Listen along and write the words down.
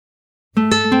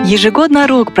Ежегодно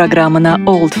рок-программа на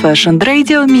Old Fashioned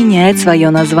Radio меняет свое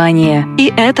название,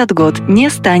 и этот год не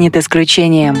станет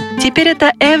исключением. Теперь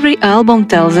это Every Album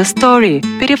Tells a Story,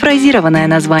 перефразированное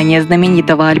название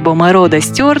знаменитого альбома Рода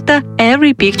Стюарта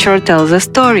Every Picture Tells a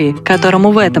Story,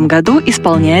 которому в этом году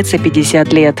исполняется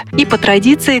 50 лет. И по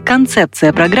традиции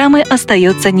концепция программы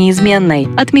остается неизменной.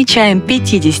 Отмечаем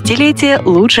 50-летие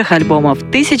лучших альбомов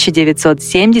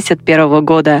 1971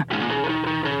 года.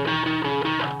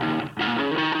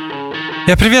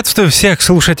 Я приветствую всех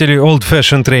слушателей Old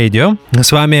Fashioned Radio.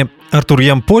 С вами Артур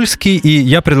Ямпольский, и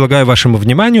я предлагаю вашему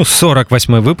вниманию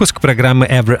 48-й выпуск программы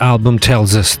Every Album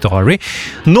Tells a Story.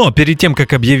 Но перед тем,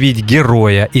 как объявить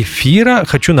героя эфира,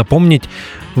 хочу напомнить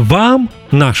вам,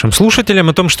 нашим слушателям,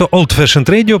 о том, что Old Fashioned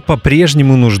Radio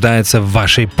по-прежнему нуждается в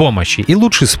вашей помощи. И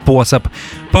лучший способ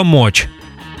помочь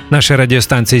нашей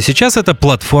радиостанции сейчас — это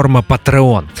платформа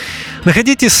Patreon.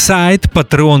 Находите сайт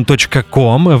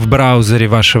patreon.com в браузере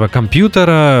вашего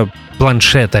компьютера,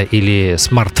 планшета или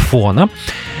смартфона.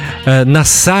 На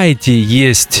сайте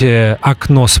есть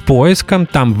окно с поиском,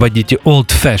 там вводите Old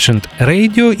Fashioned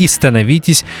Radio и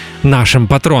становитесь нашим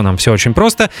патроном. Все очень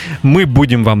просто. Мы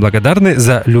будем вам благодарны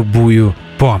за любую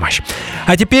помощь.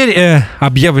 А теперь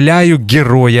объявляю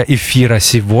героя эфира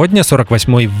сегодня,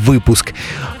 48-й выпуск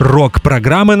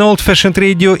рок-программы на Old Fashioned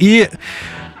Radio. И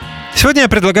сегодня я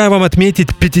предлагаю вам отметить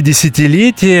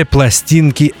 50-летие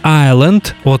пластинки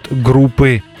Island от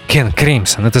группы King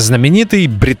Crimson. Это знаменитый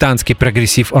британский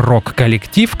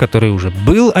прогрессив-рок-коллектив, который уже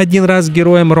был один раз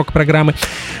героем рок-программы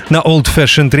на Old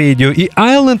Fashioned Radio. И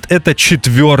Island — это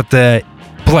 4-я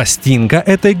пластинка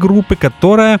этой группы,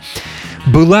 которая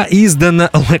была издана,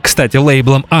 кстати,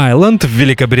 лейблом Island в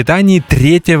Великобритании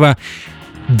 3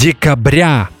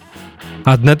 декабря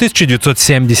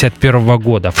 1971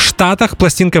 года. В Штатах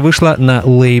пластинка вышла на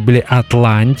лейбле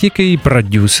Atlantic, и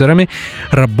продюсерами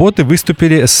работы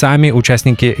выступили сами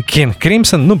участники King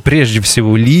Crimson, прежде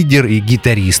всего лидер и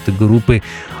гитарист группы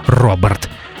Роберт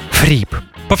Фрип.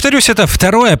 Повторюсь, это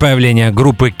второе появление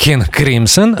группы King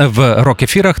Crimson в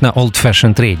рок-эфирах на Old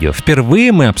Fashioned Radio.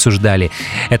 Впервые мы обсуждали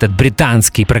этот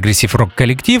британский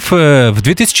прогрессив-рок-коллектив в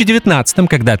 2019-м,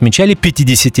 когда отмечали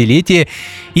 50-летие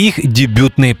их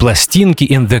дебютной пластинки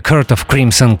In the Court of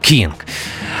Crimson King.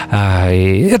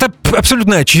 Это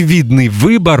абсолютно очевидный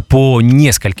выбор по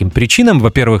нескольким причинам.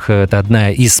 Во-первых, это одна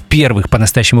из первых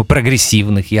по-настоящему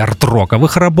прогрессивных и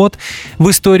арт-роковых работ в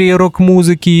истории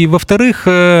рок-музыки. Во-вторых,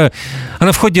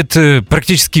 она входит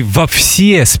практически во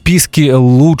все списки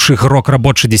лучших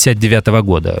рок-работ 69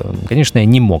 года. Конечно, я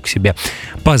не мог себе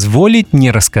позволить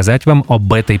не рассказать вам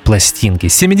об этой пластинке.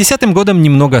 С 70-м годом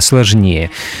немного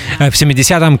сложнее. В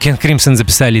 70-м King Crimson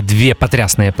записали 2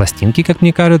 потрясные пластинки, как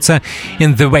мне кажется.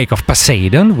 In the Wake of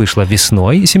Poseidon вышла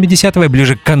весной 70-го, и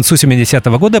ближе к концу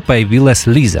 70-го года появилась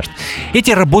Lizard. Эти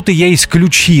работы я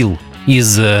исключил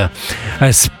из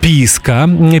списка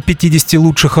 50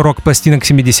 лучших рок-пластинок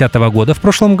 70-го года. В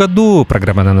прошлом году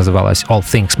программа называлась All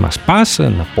Things Must Pass,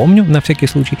 напомню, на всякий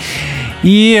случай.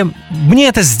 И мне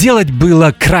это сделать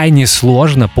было крайне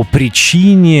сложно по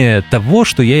причине того,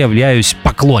 что я являюсь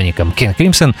поклонником King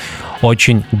Crimson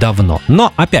очень давно.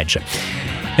 Но, опять же,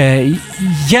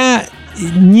 я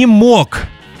не мог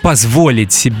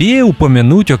позволить себе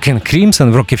упомянуть о King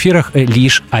Crimson в рок-эфирах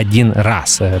лишь один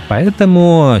раз.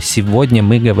 Поэтому сегодня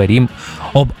мы говорим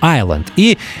об Island.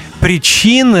 И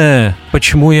причин,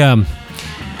 почему я,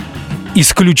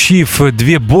 исключив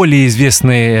 2 более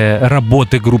известные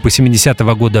работы группы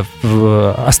 70-го года,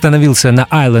 остановился на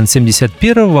Island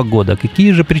 71-го года.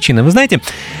 Какие же причины? Вы знаете,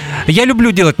 я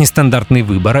люблю делать нестандартный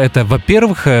выбор. Это,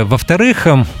 во-первых. Во-вторых,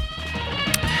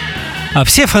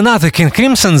 все фанаты King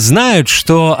Crimson знают,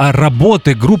 что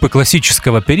работы группы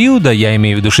классического периода, я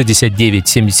имею в виду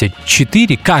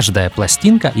 69-74, каждая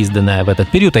пластинка, изданная в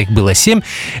этот период, а их было 7,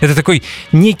 это такой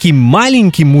некий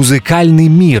маленький музыкальный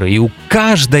мир, и у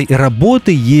каждой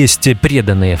работы есть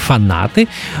преданные фанаты.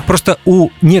 Просто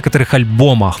у некоторых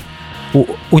альбомов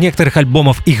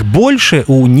их больше,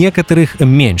 у некоторых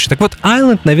меньше. Так вот,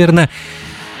 Island, наверное,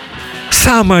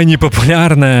 самая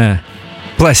непопулярная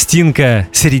пластинка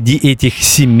среди этих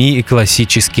 7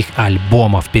 классических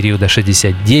альбомов периода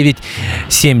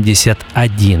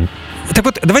 69-71. Так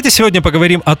вот, давайте сегодня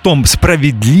поговорим о том,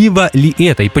 справедливо ли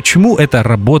это и почему эта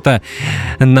работа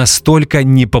настолько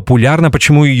непопулярна,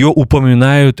 почему ее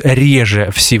упоминают реже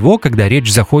всего, когда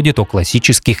речь заходит о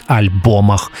классических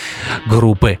альбомах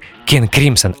группы King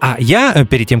Crimson. А я,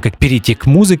 перед тем, как перейти к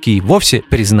музыке, вовсе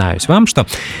признаюсь вам, что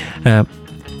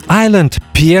Island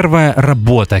 — первая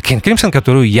работа King Crimson,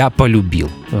 которую я полюбил.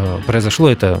 Произошло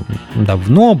это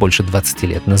давно, больше 20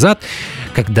 лет назад,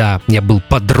 когда я был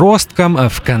подростком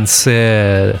в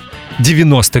конце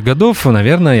 90-х годов,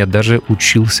 наверное, я даже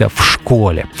учился в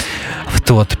школе в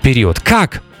тот период.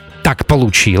 Как так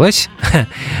получилось?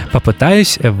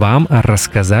 Попытаюсь вам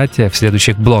рассказать в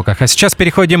следующих блоках. А сейчас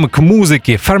переходим к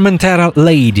музыке. Fermentara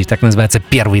Lady, так называется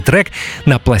первый трек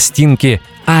на пластинке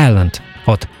Island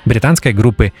от британской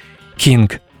группы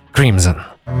King Crimson.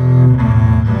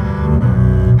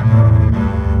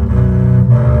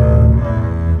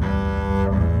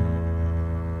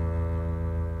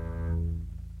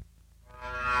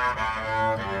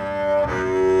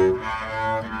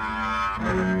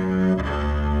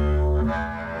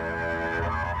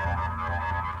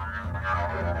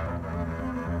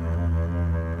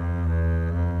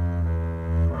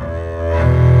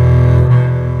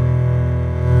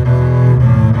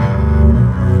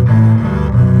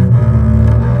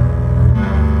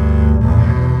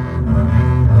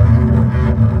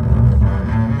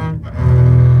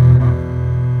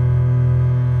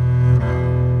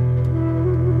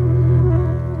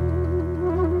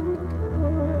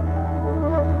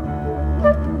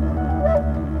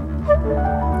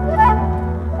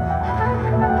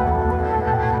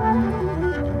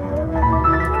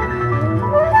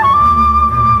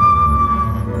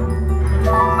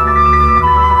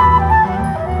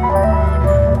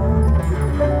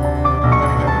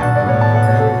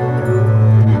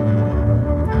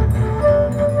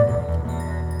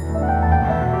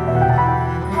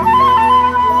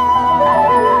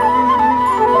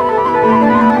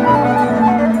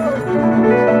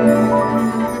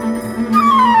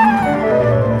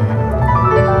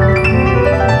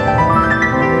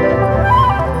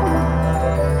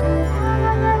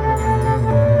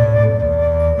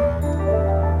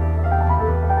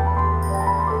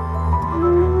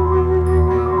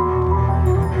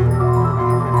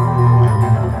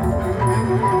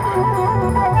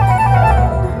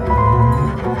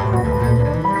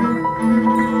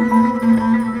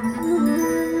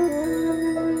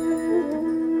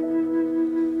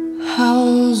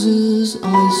 Houses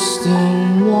iced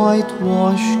in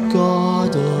whitewash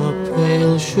guard a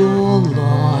pale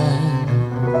shoreline,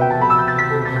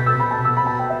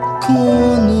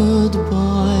 cornered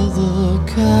by the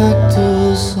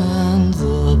cactus and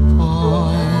the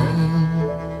pine.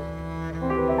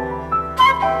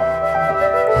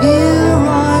 Here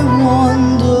I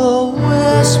wander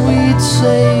where sweet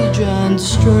sage and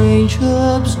strange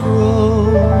herbs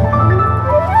grow,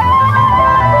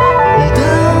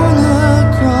 down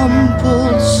a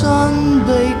crumpled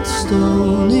sun-baked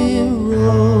stony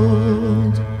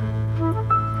road.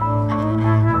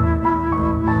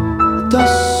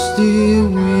 Dusty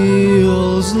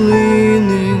wheels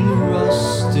leaning,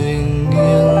 rusting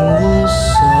in the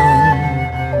sun,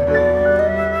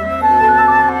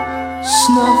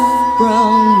 snuff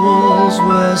brown walls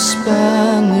where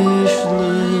Spanish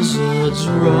lizards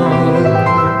run.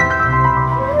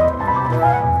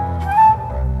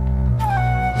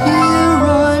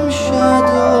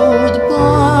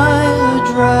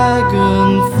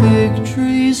 Fig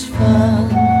trees fan,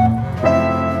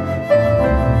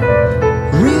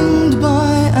 ringed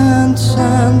by ants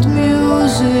and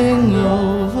musing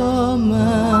over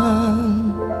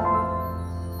man.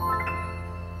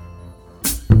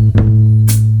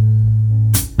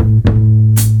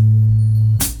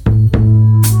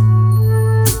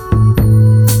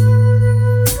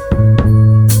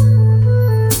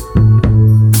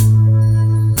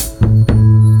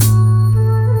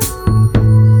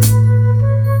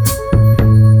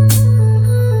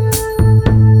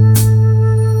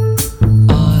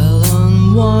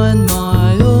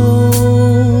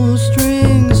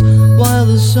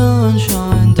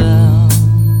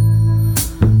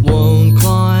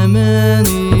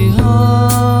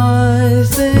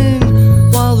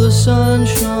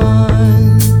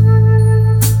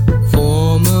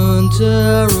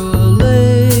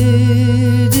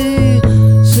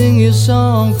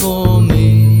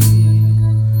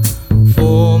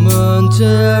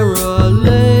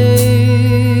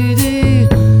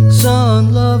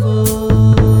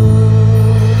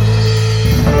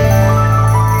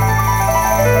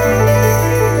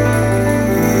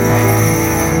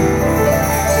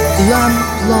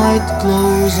 Lamplight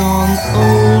glows on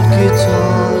old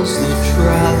guitars the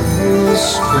travelers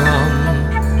strum.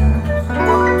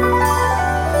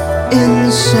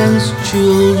 Incensed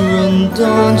children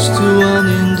dance to an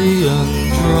Indian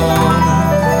drum.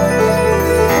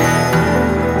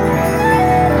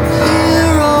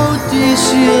 Here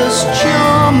Odysseus,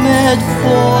 charmed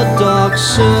for dark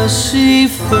Circe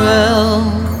fell.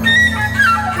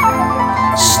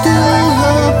 Still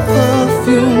her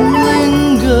perfume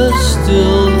lingers,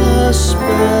 still her spell.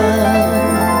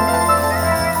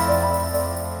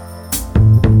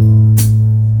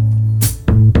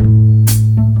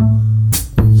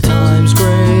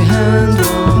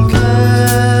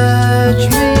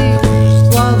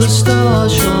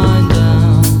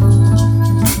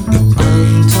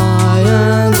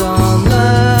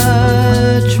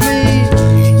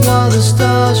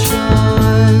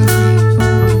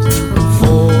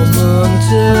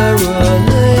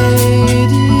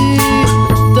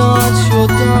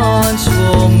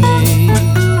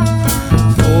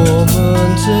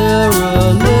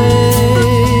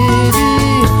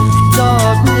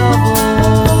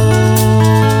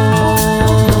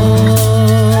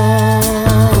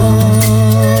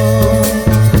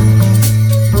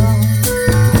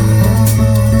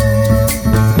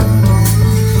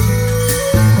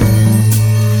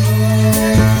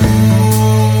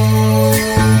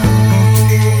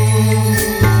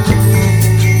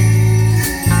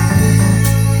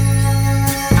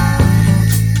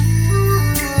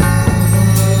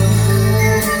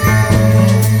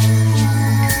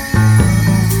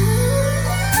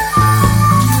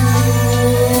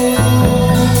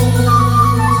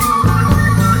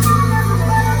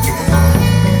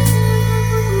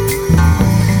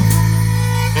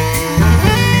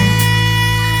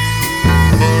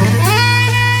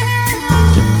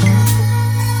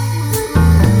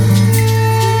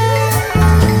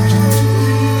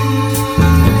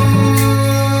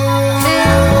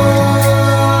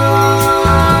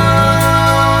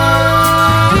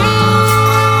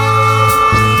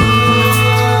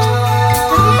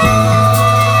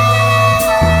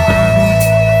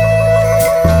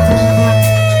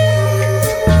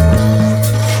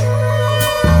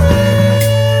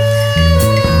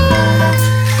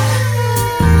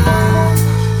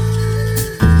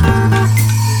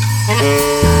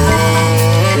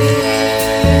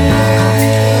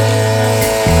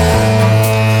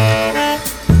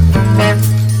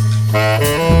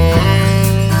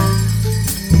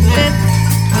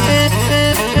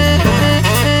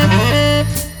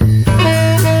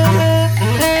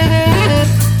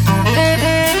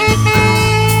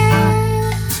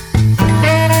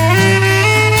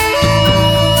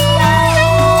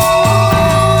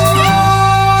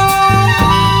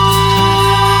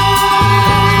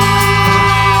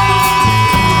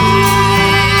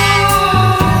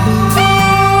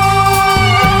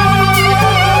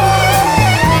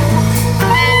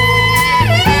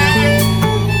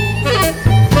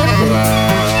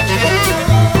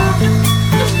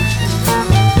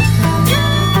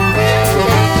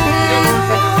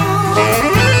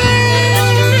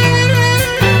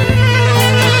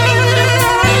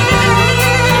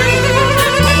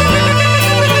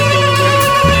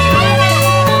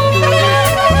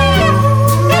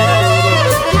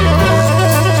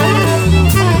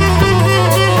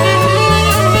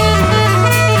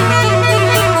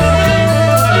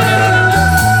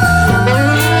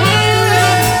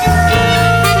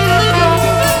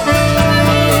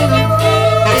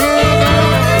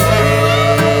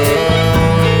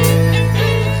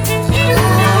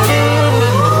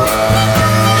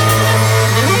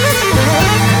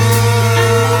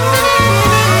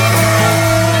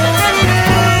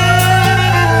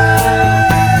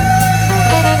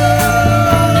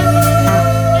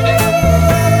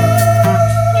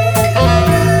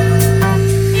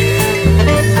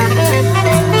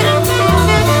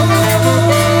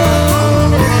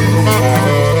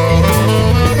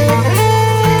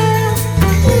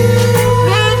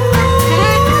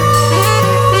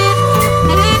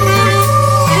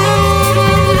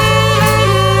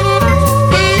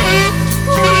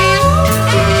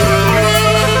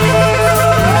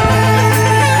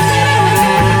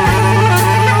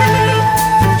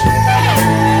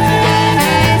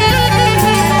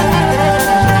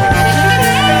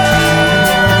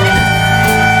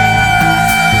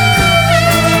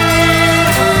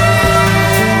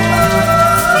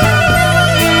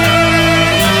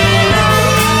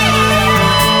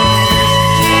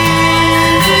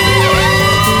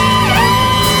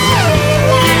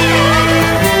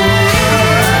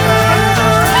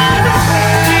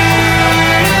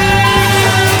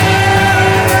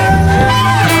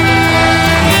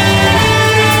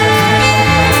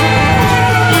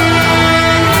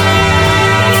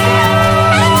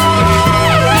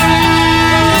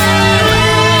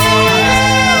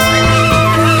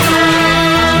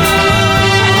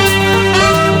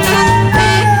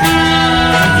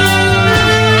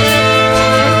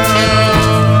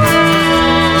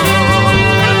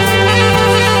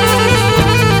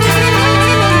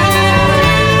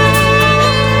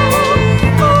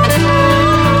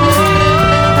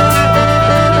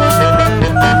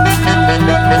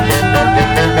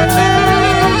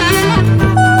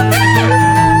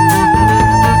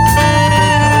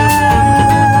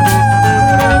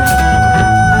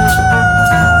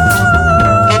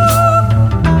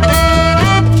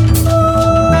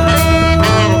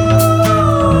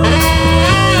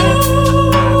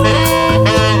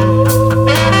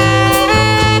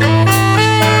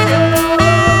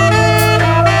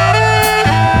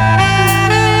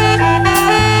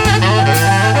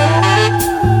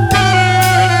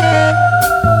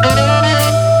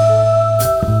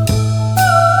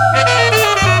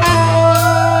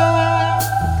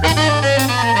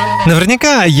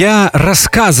 Наверняка я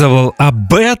рассказывал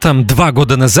об этом 2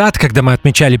 года назад, когда мы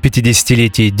отмечали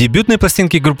 50-летие дебютной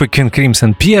пластинки группы King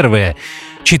Crimson. Первые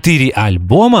 4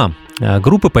 альбома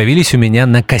группы появились у меня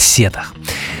на кассетах.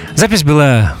 Запись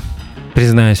была,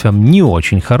 признаюсь вам, не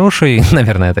очень хорошей.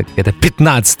 Наверное, это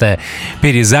 15-я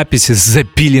перезапись с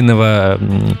запиленного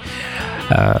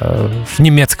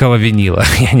немецкого винила,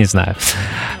 я не знаю.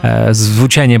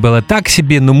 Звучание было так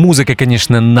себе, но музыка,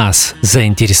 конечно, нас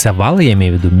заинтересовала, я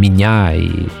имею в виду меня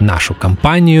и нашу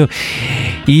компанию.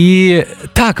 И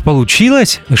так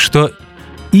получилось, что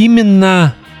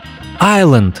именно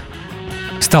Island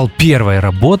стал первой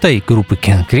работой группы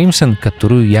King Crimson,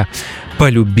 которую я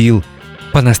полюбил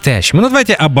по-настоящему. Ну,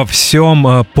 давайте обо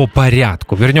всем по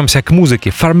порядку. Вернемся к музыке.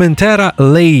 Formentera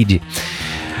Lady.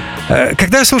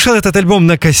 Когда я слушал этот альбом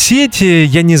на кассете,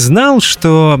 я не знал,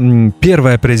 что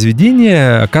первое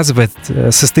произведение,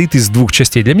 оказывается, состоит из 2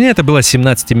 частей. Для меня это была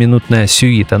 17-минутная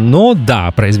сюита. Но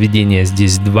да, произведения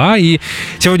здесь 2, и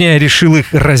сегодня я решил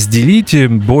их разделить.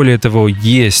 Более того,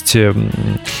 есть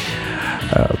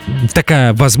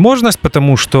такая возможность,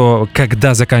 потому что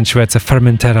когда заканчивается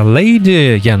Formentera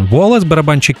Lady, Ян Уоллес,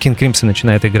 барабанщик King Crimson,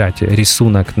 начинает играть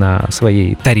рисунок на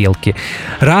своей тарелке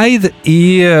Ride,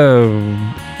 и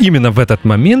именно в этот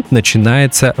момент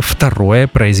начинается второе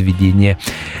произведение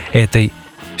этой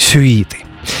сюиты.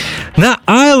 На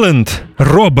Island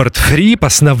Роберт Фрип,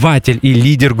 основатель и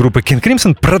лидер группы King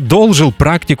Crimson, продолжил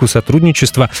практику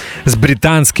сотрудничества с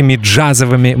британскими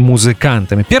джазовыми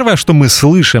музыкантами. Первое, что мы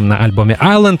слышим на альбоме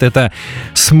Island, это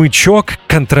смычок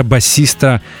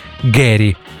контрабасиста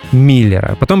Гэри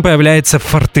Миллера. Потом появляется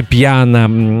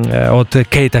фортепиано от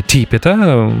Кейта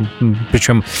Типпета,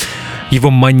 причем его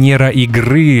манера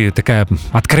игры такая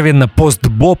откровенно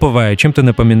постбоповая, чем-то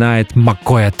напоминает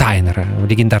Маккоя Тайнера,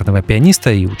 легендарного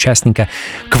пианиста и участника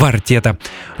квартета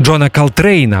Джона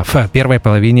Колтрейна в первой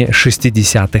половине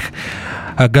 60-х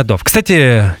годов.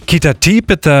 Кстати, Кейта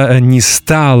Типпета не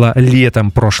стало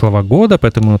летом прошлого года,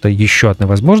 поэтому это еще одна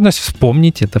возможность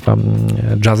вспомнить этого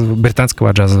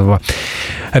британского джазового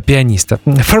пианиста.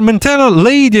 Formentera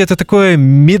Lady — это такое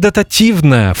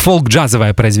медитативное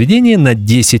фолк-джазовое произведение на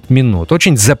 10 минут.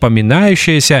 Очень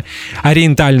запоминающаяся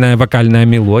ориентальная вокальная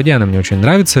мелодия. Она мне очень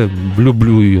нравится.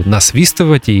 Люблю ее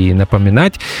насвистывать и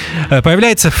напоминать.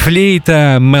 Появляется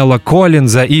флейта Мела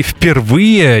Коллинза, и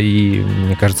впервые, и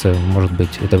мне кажется, может быть,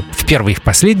 это в первый и в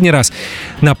последний раз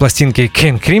на пластинке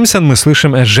King Crimson мы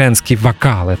слышим женский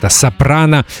вокал. Это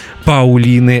сопрано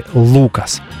Паулины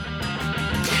Лукас.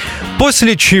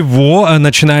 После чего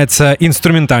начинается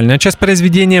инструментальная часть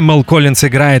произведения. Мел Коллинз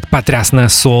играет потрясное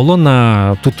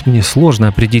соло. Тут мне сложно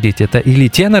определить, это или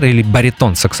тенор, или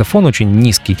баритон. Саксофон, очень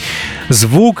низкий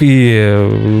звук. И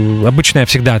обычно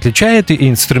всегда отличает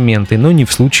инструменты, но не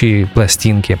в случае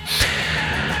пластинки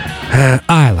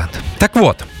Island. Так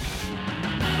вот,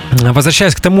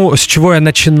 возвращаясь к тому, с чего я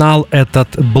начинал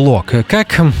этот блог.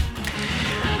 Как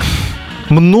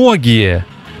многие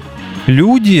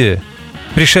люди,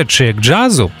 пришедшие к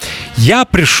джазу, я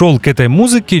пришел к этой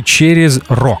музыке через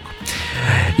рок.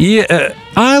 И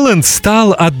Island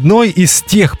стал одной из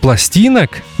тех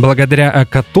пластинок, благодаря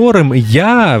которым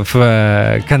я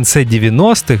в конце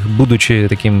 90-х, будучи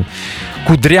таким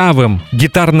кудрявым,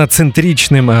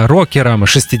 гитарно-центричным рокером,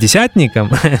 шестидесятником,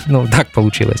 ну, так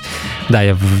получилось. Да,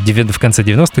 я в конце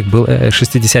 90-х был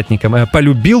шестидесятником.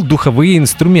 Полюбил духовые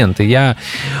инструменты. Я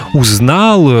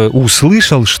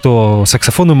услышал, что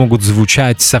саксофоны могут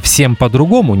звучать совсем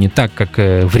по-другому, не так, как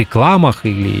в рекламах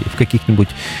или в каких-нибудь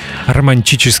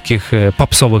романтических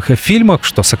попсовых фильмах,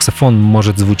 что саксофон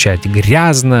может звучать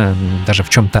грязно, даже в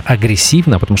чем-то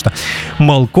агрессивно, потому что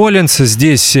Мел Коллинз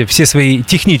здесь все свои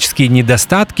технические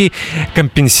недостатки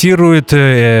компенсирует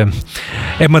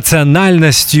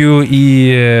эмоциональностью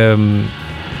и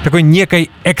такой некой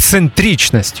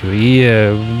эксцентричностью.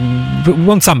 И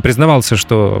он сам признавался,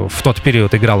 что в тот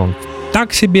период играл он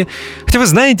так себе. Хотя, вы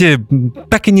знаете,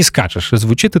 так и не скажешь.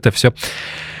 Звучит это все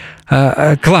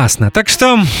классно. Так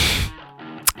что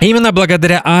именно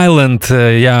благодаря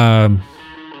Island я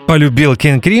полюбил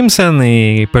King Crimson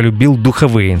и полюбил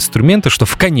духовые инструменты, что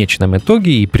в конечном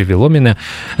итоге и привело меня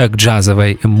к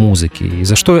джазовой музыке. И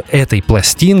за что этой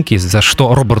пластинке, за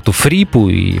что Роберту Фрипу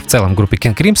и в целом группе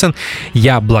King Crimson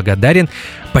я благодарен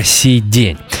по сей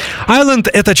день. Island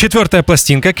 — это 4-я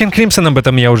пластинка King Crimson, об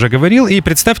этом я уже говорил, и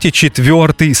представьте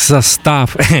 4-й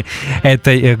состав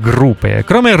этой группы.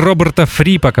 Кроме Роберта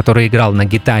Фрипа, который играл на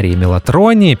гитаре и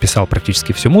мелатроне, писал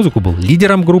практически всю музыку, был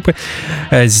лидером группы,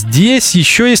 здесь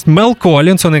еще есть Мел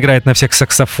Коллинз, он играет на всех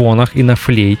саксофонах и на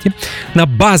флейте. На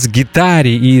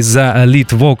бас-гитаре и за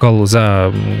лид-вокал,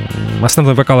 за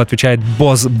основной вокал отвечает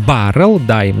Босс Баррелл,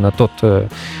 да, именно тот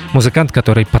музыкант,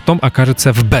 который потом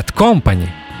окажется в Bad Company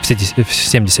в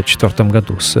 1974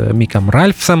 году с Миком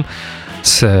Ральфсом,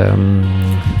 с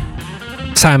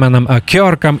Саймоном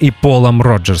Кёрком и Полом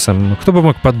Роджерсом. Кто бы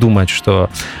мог подумать, что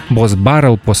Босс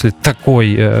Баррелл после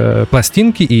такой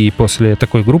пластинки и после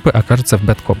такой группы окажется в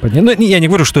Bad Company. Ну, я не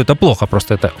говорю, что это плохо,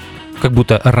 просто это как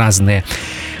будто разные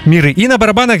миры. И на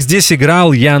барабанах здесь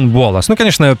играл Ян Волас. Ну,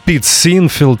 конечно, Пит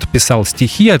Синфилд писал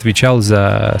стихи, отвечал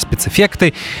за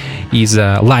спецэффекты и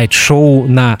за лайт-шоу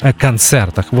на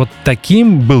концертах. Вот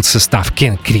таким был состав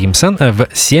King Crimson в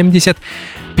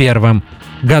 1971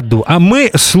 году. А мы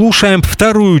слушаем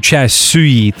вторую часть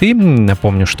сюиты.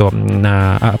 Напомню, что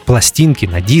на пластинке,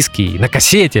 на диске и на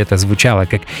кассете это звучало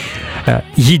как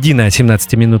единая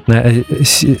 17-минутная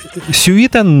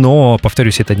сюита, но,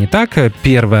 повторюсь, это не так.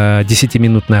 Первая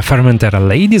 10-минутная Fermentera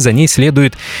Lady, за ней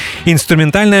следует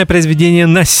инструментальное произведение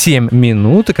на 7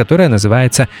 минут, которое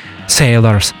называется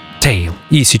Sailor's Tale.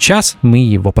 И сейчас мы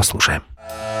его послушаем.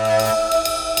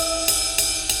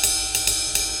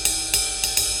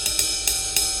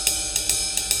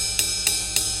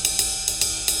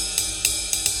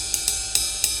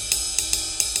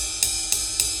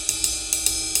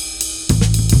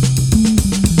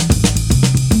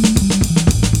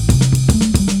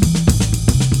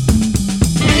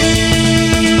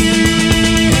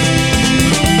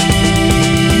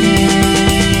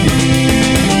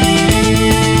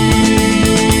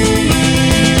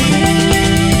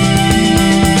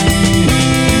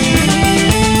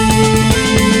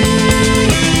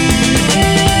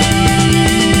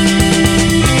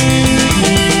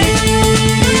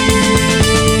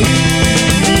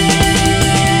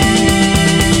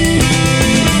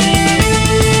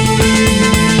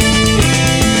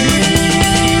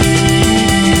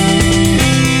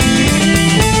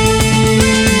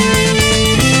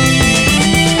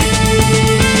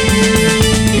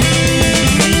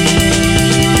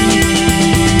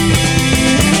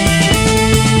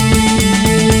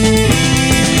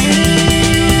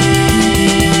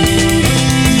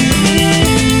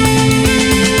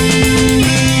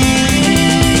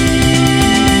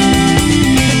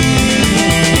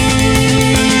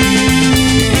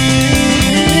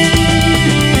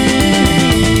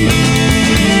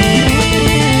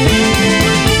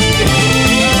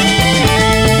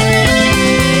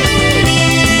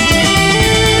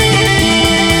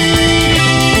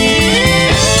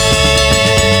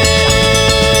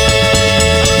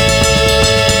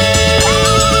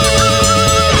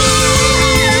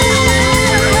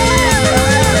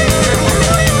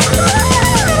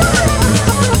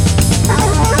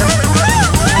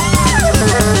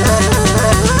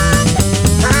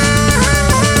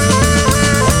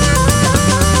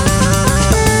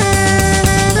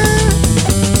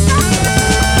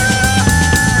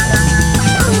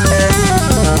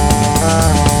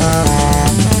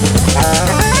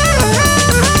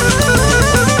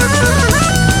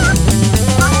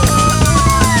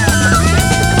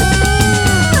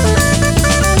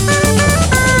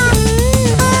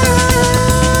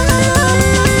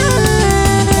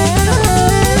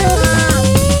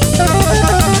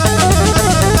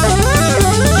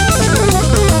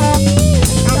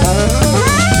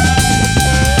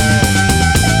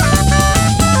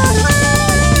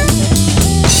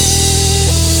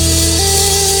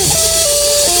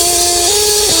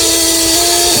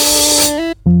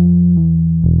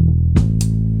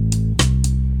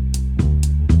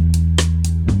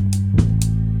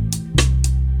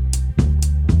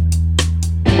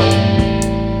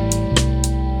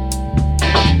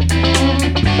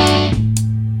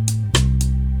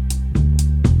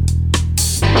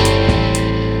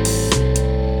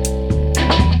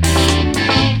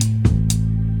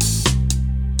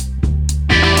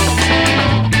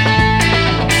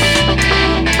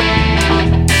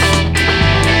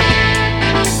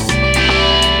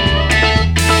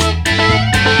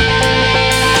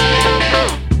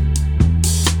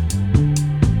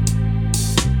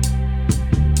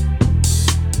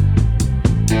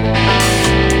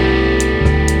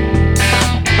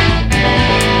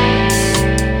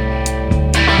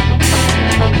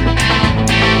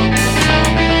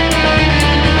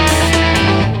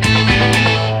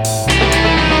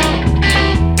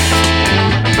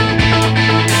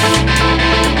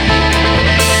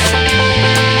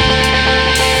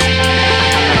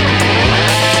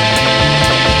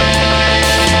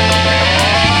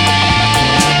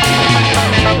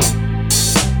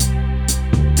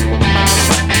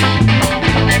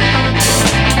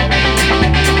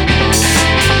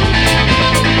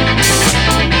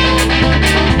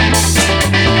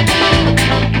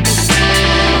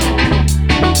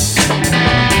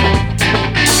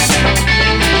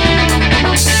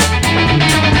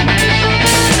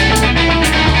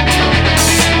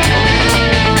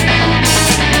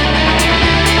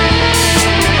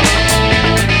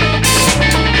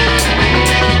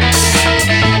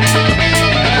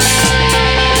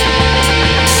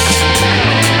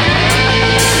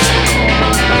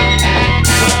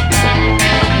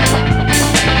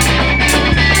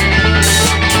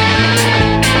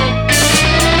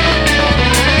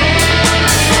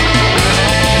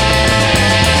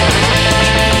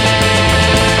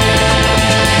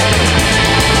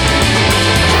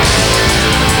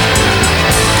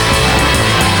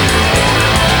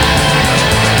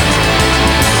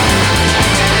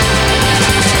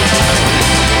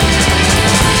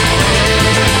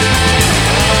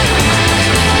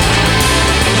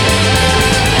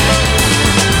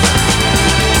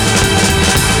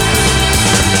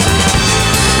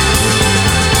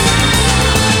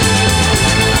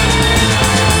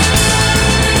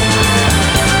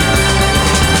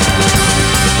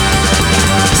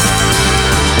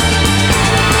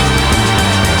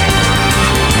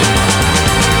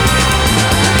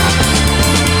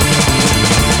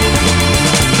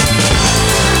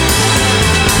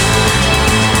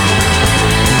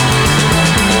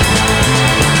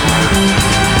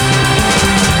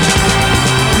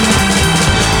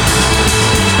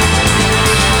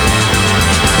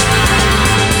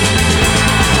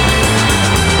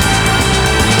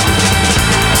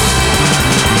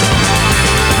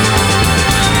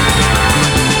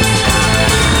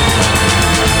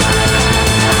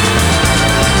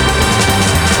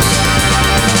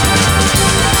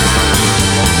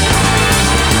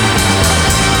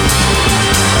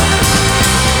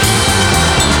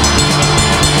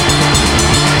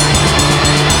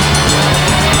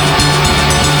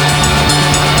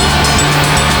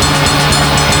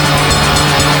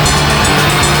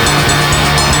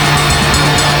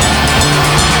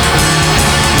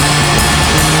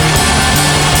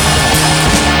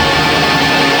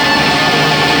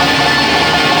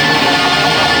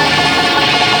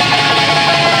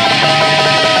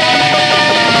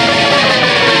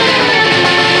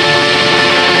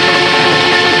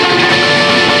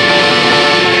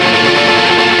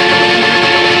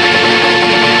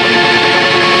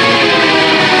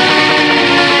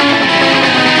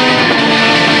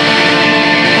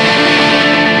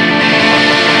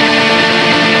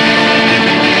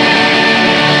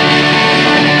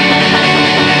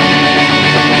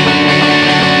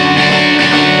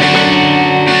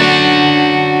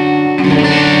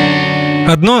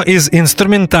 Одно из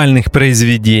инструментальных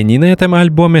произведений на этом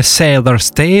альбоме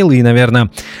Sailor's Tale, и, наверное,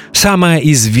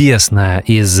 самое известное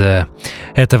из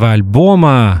этого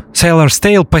альбома. Sailor's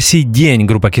Tale по сей день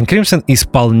группа King Crimson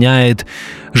исполняет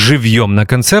живьем на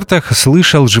концертах.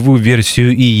 Слышал живую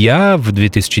версию и я в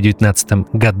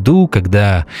 2019 году,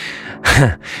 когда,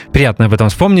 приятно об этом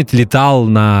вспомнить, летал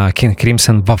на King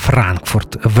Crimson во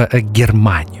Франкфурт, в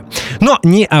Германию. Но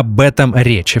не об этом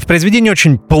речь. В произведении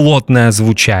очень плотное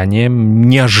звучание,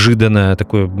 неожиданная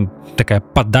такая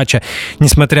подача.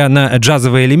 Несмотря на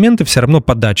джазовые элементы, все равно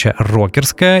подача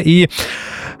рокерская. И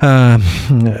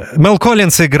Мел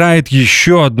Коллинз играет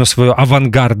еще одно свое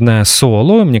авангардное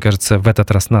соло, мне кажется, в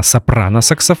этот раз на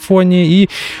сопрано-саксофоне. И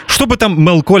что бы там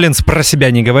Мел Коллинз про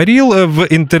себя не говорил в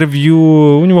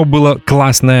интервью, у него было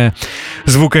классное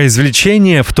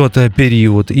звукоизвлечение в тот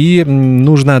период. И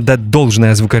нужно отдать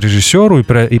должное звукорежиссеру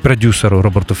и продюсеру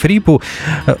Роберту Фрипу.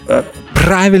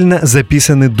 Правильно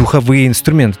записаны духовые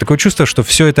инструменты. Такое чувство, что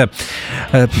все это...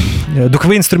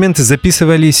 Духовые инструменты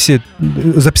записывался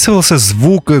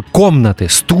звук комнаты,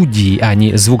 студии, а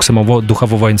не звук самого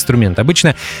духового инструмента.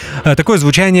 Обычно такое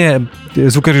звучание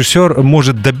звукорежиссер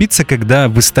может добиться, когда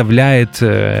выставляет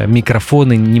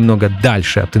микрофоны немного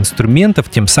дальше от инструментов,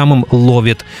 тем самым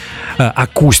ловит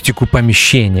акустику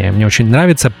помещения. Мне очень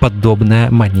нравится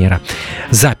подобная манера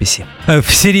записи.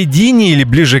 В середине или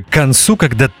ближе к концу,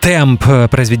 когда темп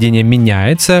произведения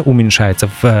меняется, уменьшается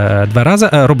в 2 раза,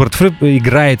 Роберт Фрип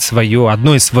играет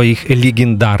одно из своих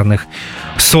легендарных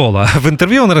соло. В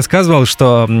интервью он рассказывал,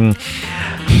 что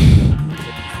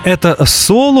это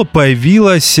соло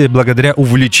появилось благодаря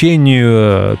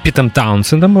увлечению Питом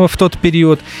Таунсендом в тот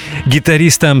период,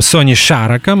 гитаристом Сони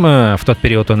Шараком. В тот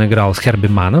период он играл с Херби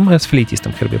Манном, с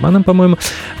флейтистом Херби Манном, по-моему,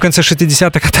 в конце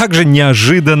 60-х, а также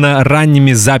неожиданно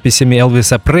ранними записями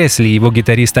Элвиса Пресли и его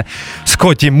гитариста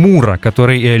Скотти Мура,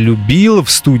 который любил в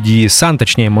студии Сан,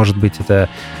 точнее, может быть, это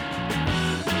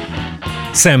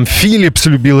Сэм Филлипс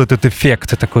любил этот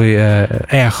эффект, такой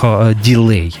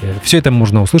эхо-дилей. Все это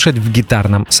можно услышать в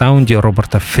гитарном саунде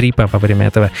Роберта Фрипа во время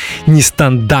этого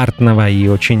нестандартного и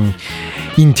очень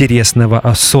интересного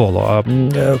соло.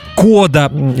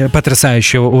 Кода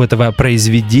потрясающего у этого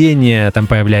произведения, там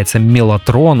появляется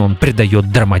мелатрон, он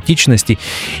придает драматичности,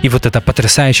 и вот эта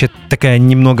потрясающая, такая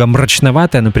немного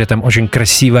мрачноватая, но при этом очень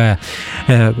красивая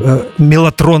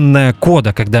мелатронная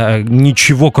кода, когда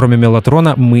ничего кроме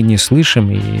мелатрона мы не слышим,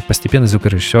 и постепенно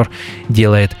звукорежиссер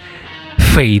делает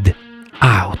fade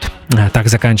out. Так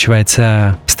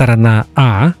заканчивается сторона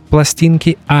А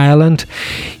пластинки Island,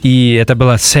 и это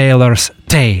была Sailor's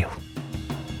Tale.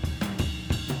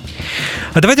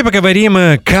 А давайте поговорим,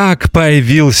 как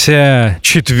появился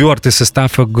 4-й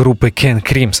состав группы King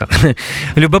Crimson.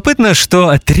 Любопытно,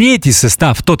 что 3-й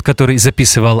состав, тот, который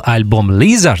записывал альбом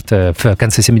Lizard в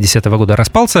конце 70-го года,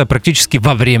 распался практически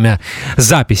во время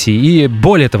записи. И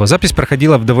более того, запись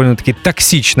проходила в довольно-таки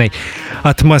токсичной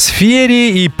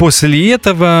атмосфере, и после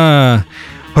этого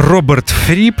Роберт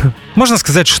Фрип, можно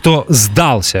сказать, что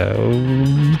сдался.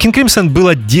 King Crimson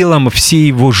было делом всей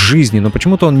его жизни, но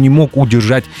почему-то он не мог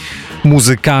удержать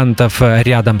музыкантов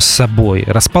рядом с собой.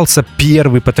 Распался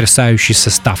первый потрясающий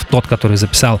состав, тот, который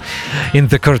записал In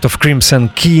the Court of Crimson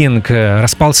King.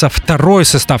 Распался второй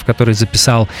состав, который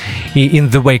записал и In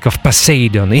the Wake of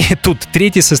Poseidon. И тут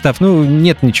 3-й состав.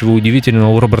 Нет ничего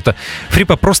удивительного. У Роберта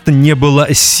Фрипа просто не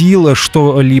было сил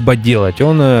что-либо делать.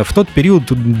 Он в тот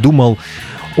период думал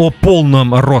о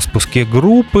полном распуске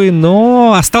группы,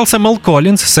 но остался Мел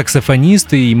Коллинз,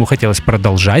 саксофонист, и ему хотелось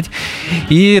продолжать.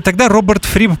 И тогда Роберт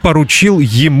Фрип поручил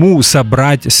ему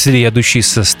собрать следующий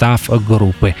состав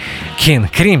группы King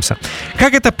Crimson.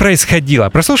 Как это происходило?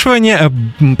 Прослушивания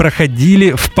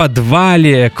проходили в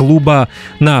подвале клуба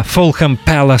на Fulham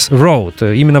Palace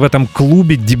Road. Именно в этом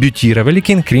клубе дебютировали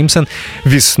King Crimson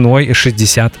весной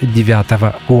 69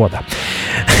 года.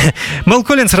 Мел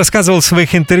Коллинз рассказывал в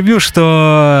своих интервью,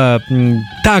 что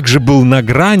также был на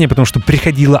грани, потому что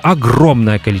приходило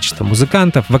огромное количество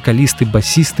музыкантов, вокалисты,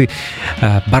 басисты,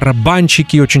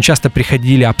 барабанщики. Очень часто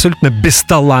приходили абсолютно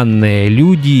бесталанные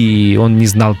люди, и он не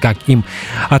знал, как им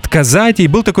отказать. И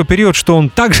был такой период, что он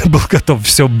также был готов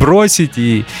все бросить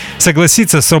и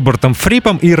согласиться с Робертом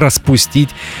Фрипом и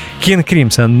распустить King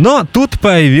Crimson. Но тут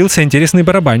появился интересный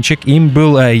барабанщик, им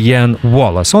был Ян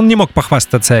Уоллес. Он не мог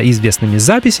похвастаться известными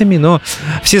записями, но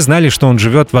все знали, что он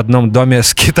живет в одном доме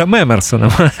с Китом Эмерсоном.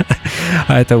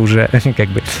 А это уже как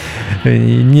бы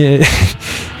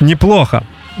неплохо.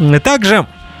 Также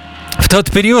в тот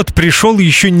период пришел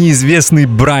еще неизвестный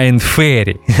Брайан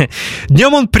Ферри.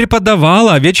 Днем он преподавал,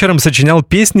 а вечером сочинял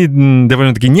песни,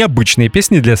 довольно-таки необычные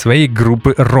песни для своей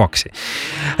группы Рокси.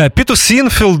 Питу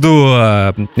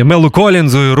Синфилду, Мелу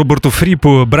Коллинзу и Роберту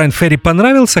Фрипу Брайан Ферри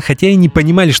понравился, хотя и не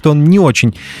понимали, что он не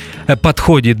очень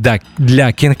подходит для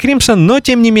King Crimson, но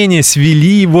тем не менее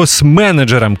свели его с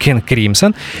менеджером King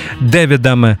Crimson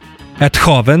Дэвидом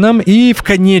Эдховеном и в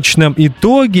конечном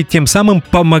итоге тем самым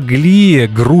помогли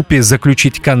группе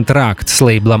заключить контракт с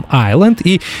лейблом Island.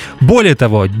 И более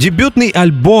того, дебютный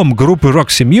альбом группы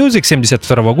Roxy Music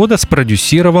 1972 года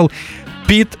спродюсировал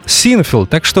Пит Синфилд.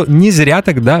 Так что не зря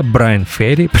тогда Брайан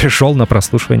Ферри пришел на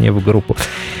прослушивание в группу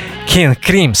King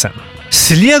Crimson.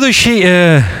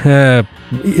 Следующим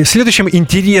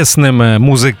интересным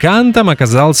музыкантом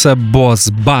оказался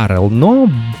Босс Баррелл, но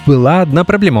была одна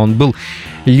проблема, он был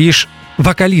лишь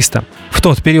вокалистом. В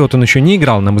тот период он еще не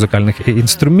играл на музыкальных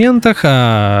инструментах,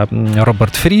 а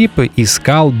Роберт Фрип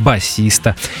искал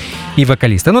басиста и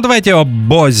вокалиста. Ну, давайте о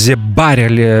Боззе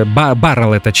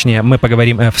Баррелле, точнее, мы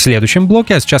поговорим в следующем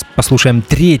блоке, а сейчас послушаем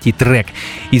третий трек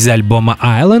из альбома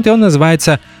Island, и он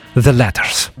называется The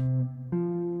Letters.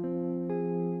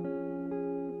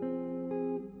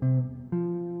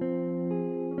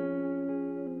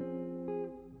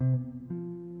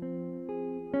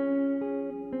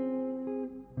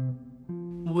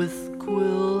 With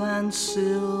quill and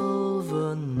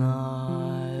silver knife,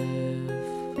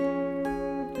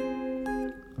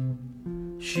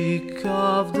 she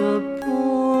carved a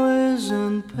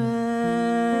poison pen,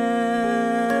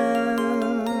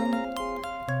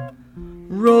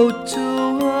 wrote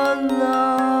to her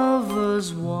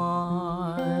lover's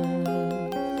wife,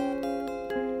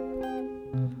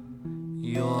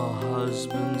 your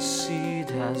husband's seed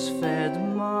has fed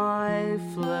my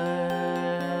flesh,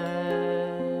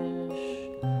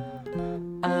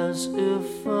 as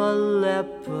if a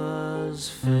leper's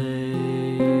face.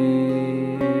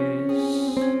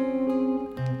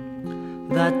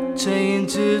 That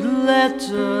tainted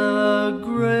letter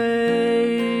graced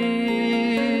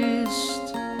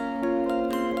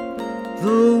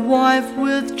the wife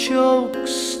with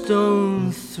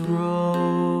chokestone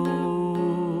throat,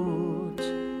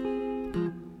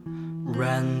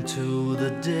 ran to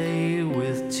the day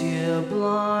with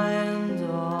tear-blind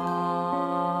eyes.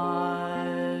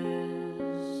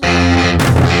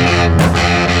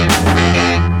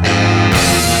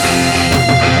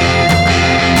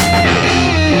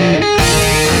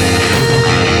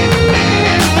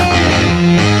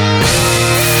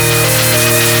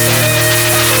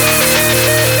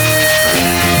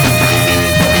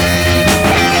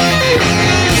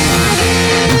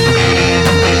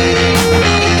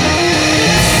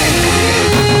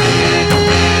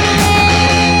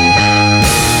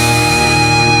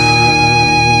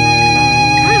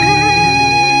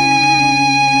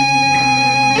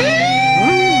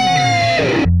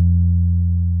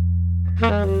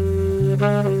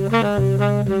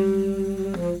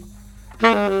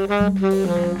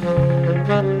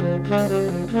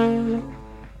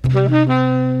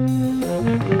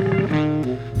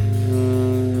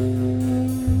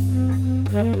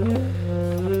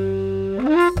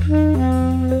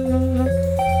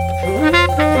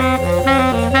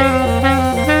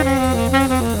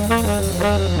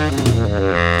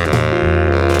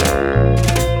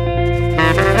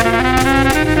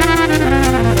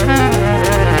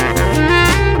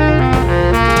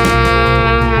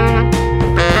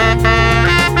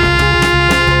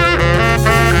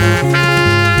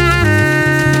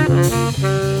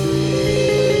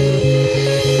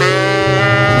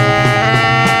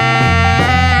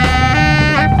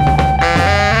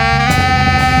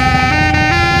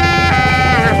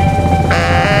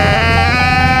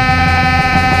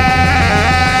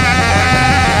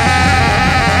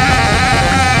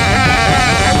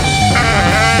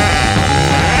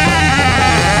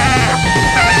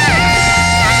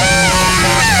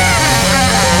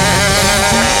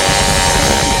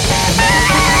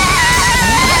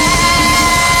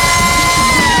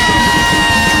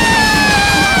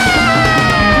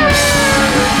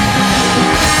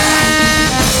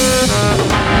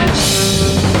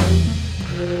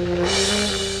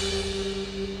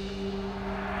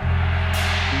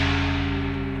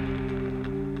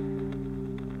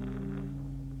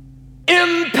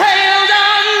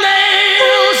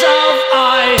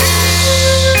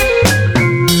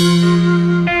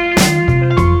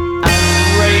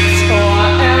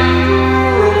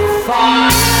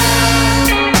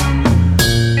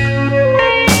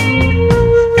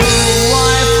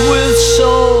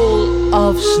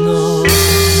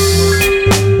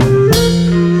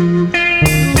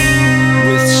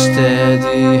 With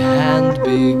steady hand mind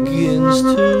begins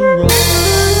to rise.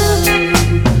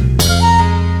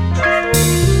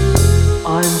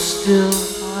 I'm still,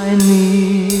 I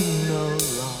need no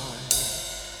light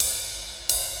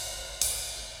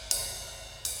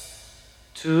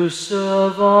to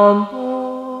serve on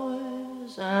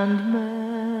boys and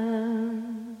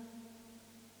men.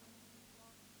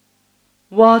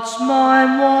 What's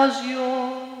mine was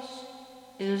yours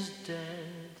is dead.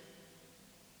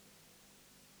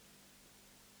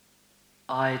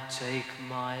 I take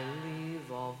my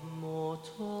leave of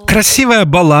mortal. Красивая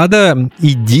баллада,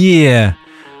 идея,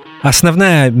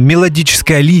 основная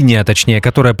мелодическая линия, точнее,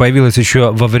 которая появилась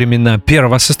еще во времена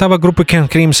первого состава группы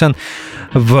King Crimson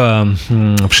в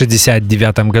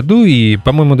 1969 году, и,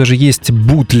 по-моему, даже есть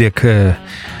бутлег,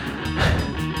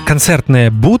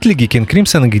 концертные бутлеги King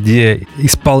Crimson, где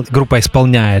группа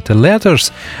исполняет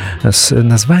Letters с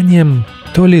названием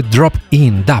то ли Drop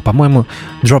In. Да, по-моему,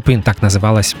 Drop In так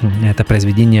называлось это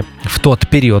произведение в тот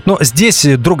период. Но здесь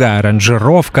другая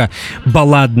аранжировка,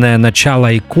 балладное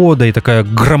начало и кода, и такая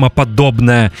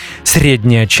громоподобная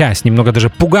средняя часть, немного даже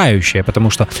пугающая, потому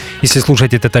что если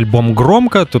слушать этот альбом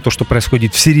громко, то то, что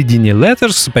происходит в середине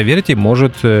Letters, поверьте,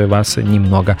 может вас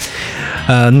немного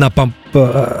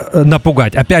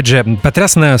напугать. Опять же,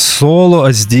 потрясное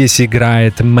соло здесь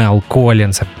играет Мел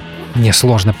Коллинз. Мне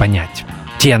сложно понять,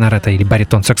 тенор это или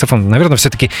баритон-саксофон. Наверное,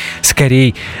 все-таки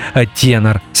скорее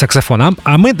тенор-саксофон.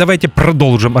 А мы давайте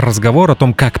продолжим разговор о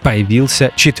том, как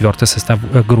появился четвертый состав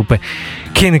группы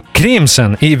King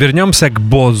Crimson, и вернемся к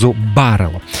Бозу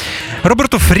Барреллу.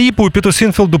 Роберту Фрипу и Питу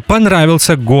Синфилду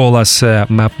понравился голос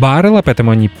Баррелла,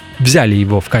 поэтому они взяли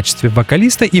его в качестве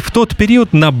вокалиста, и в тот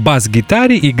период на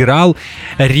бас-гитаре играл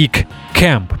Рик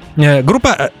Кэмп.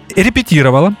 Группа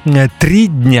репетировала 3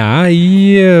 дня,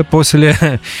 и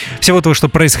после всего того, что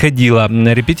происходило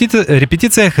на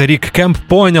репетициях, Рик Кэмп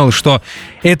понял, что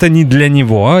это не для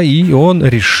него, и он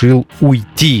решил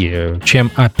уйти,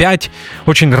 чем опять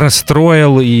очень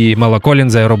расстроил и Мела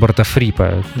Коллинза, и Роберта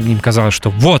Фрипа. Им казалось, что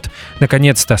вот,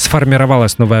 наконец-то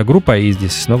сформировалась новая группа, и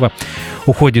здесь снова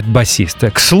уходит басист.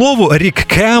 К слову, Рик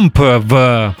Кэмп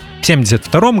в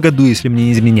 1972 году, если мне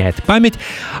не изменяет память,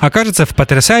 окажется в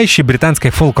потрясающей британской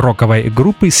фолк-роковой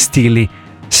группе Steely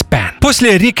Span.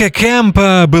 После Рика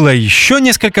Кэмпа было еще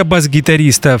несколько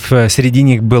бас-гитаристов. Среди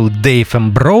них был Дэйв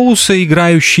Эмброуз,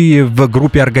 играющий в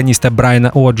группе органиста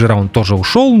Брайана Оджера. Он тоже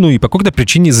ушел, и по какой-то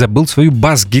причине забыл свою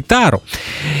бас-гитару.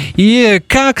 И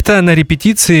как-то на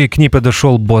репетиции к ней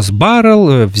подошел Боз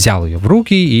Баррелл, взял ее в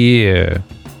руки и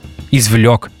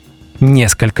извлек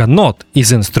несколько нот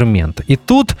из инструмента. И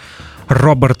тут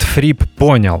Роберт Фрип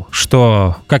понял,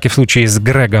 что, как и в случае с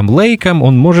Грегом Лейком,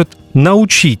 он может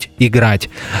научить играть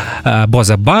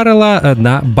Боза Баррелла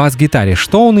на бас-гитаре,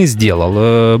 что он и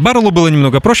сделал. Барреллу было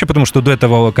немного проще, потому что до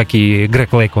этого, как и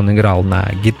Грег Лейк, он играл на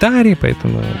гитаре,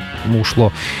 поэтому ему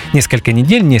ушло несколько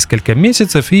недель, несколько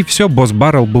месяцев, и все, Боз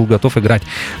Баррелл был готов играть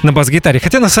на бас-гитаре.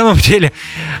 Хотя на самом деле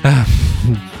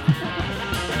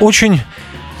очень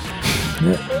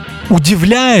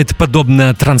удивляет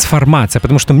подобная трансформация,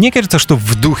 потому что мне кажется, что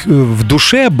в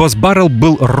душе Боз Баррелл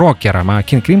был рокером, а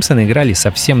King Crimson играли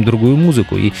совсем другую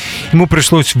музыку, и ему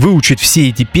пришлось выучить все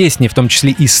эти песни, в том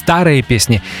числе и старые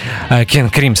песни King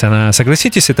Crimson. А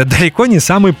согласитесь, это далеко не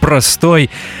самый простой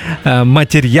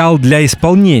материал для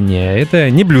исполнения. Это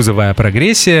не блюзовая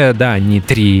прогрессия, да, не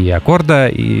 3 аккорда,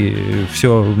 и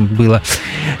все было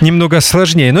немного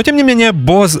сложнее. Но, тем не менее,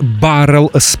 Боз Баррелл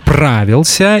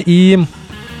справился, и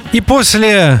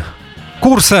после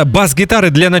курса бас-гитары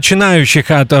для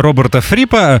начинающих от Роберта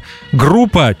Фрипа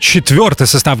четвертый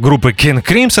состав группы King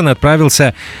Crimson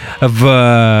отправился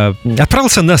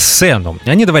на сцену.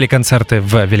 Они давали концерты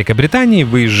в Великобритании,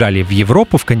 выезжали в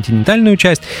Европу, в континентальную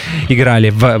часть,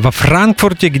 играли во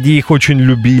Франкфурте, где их очень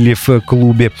любили в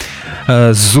клубе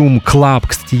Zoom Club.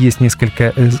 Кстати, есть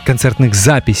несколько концертных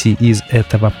записей из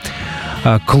этого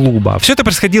клуба. Все это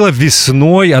происходило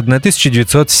весной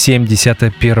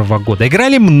 1971 года.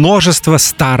 Играли множество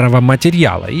старого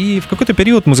материала, и в какой-то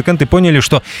период музыканты поняли,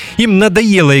 что им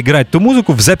надоело играть ту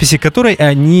музыку, в записи которой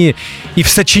они и в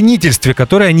сочинительстве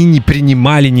которой они не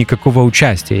принимали никакого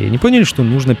участия. И они поняли, что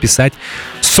нужно писать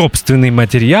собственный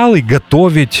материал и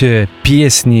готовить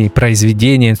песни,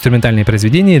 произведения, инструментальные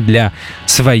произведения для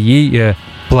своей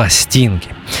пластинки.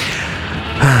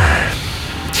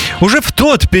 Уже в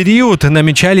тот период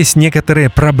намечались некоторые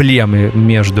проблемы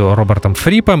между Робертом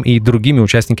Фрипом и другими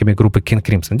участниками группы King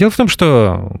Crimson. Дело в том,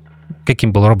 что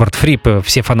каким был Роберт Фрип,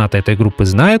 все фанаты этой группы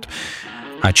знают.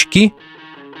 Очки,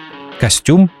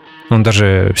 костюм. Он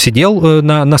даже сидел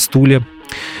на стуле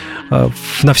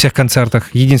на всех концертах.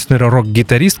 Единственный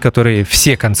рок-гитарист, который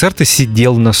все концерты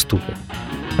сидел на стуле.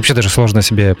 Вообще даже сложно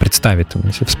себе представить,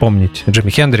 если вспомнить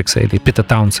Джимми Хендрикса или Пита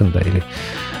Таунсенда или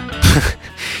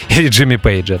Джимми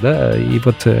Пейджа, да, и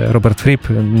вот Роберт Фрип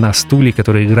на стуле,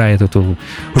 который играет эту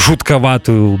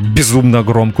жутковатую, безумно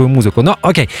громкую музыку. Но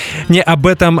окей, не об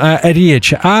этом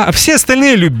речь, а все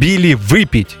остальные любили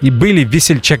выпить и были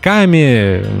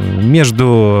весельчаками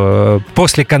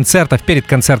после концертов, перед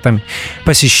концертом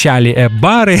посещали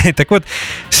бары. Так вот,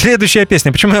 следующая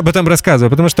песня, почему я об этом рассказываю?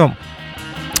 Потому что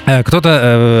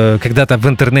кто-то когда-то в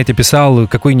интернете писал,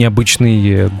 какой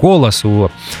необычный голос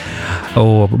у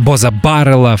Боза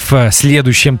Баррелла в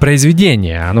следующем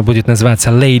произведении. Оно будет называться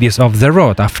Ladies of the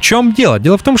Road. А в чем дело?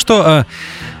 Дело в том, что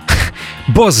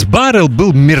Боз Баррелл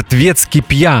был мертвецки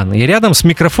пьян, и рядом с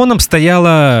микрофоном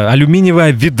стояло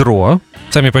алюминиевое ведро.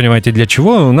 Сами понимаете, для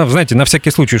чего. Знаете, на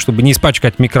всякий случай, чтобы не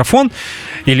испачкать микрофон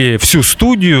или всю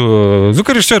студию,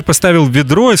 звукорежиссер поставил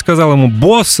ведро и сказал ему: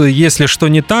 босс, если что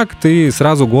не так, ты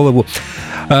сразу голову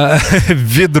в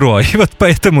ведро. И вот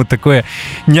поэтому такое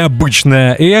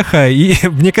необычное эхо. И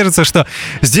мне кажется, что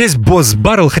здесь Боз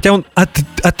Баррелл, хотя он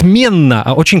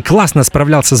отменно, очень классно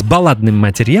справлялся с балладным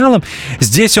материалом,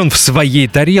 здесь он в своей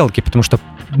тарелке, потому что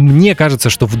мне кажется,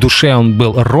 что в душе он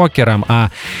был рокером, а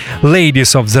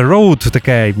Ladies of the Road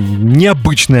такая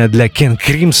необычная для King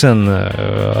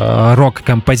Crimson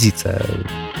рок-композиция,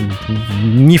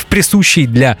 не в присущей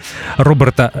для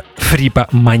Роберта Фрипа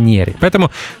манере.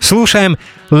 Поэтому слушаем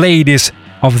Ladies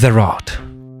of the Road.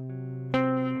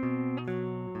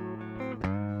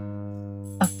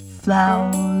 A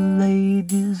flower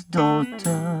lady's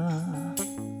daughter,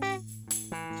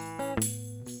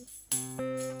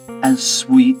 as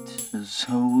sweet as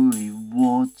holy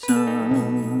water,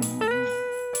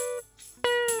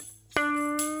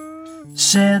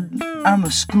 said, I'm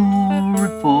a school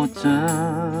reporter,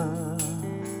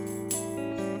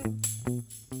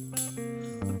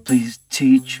 please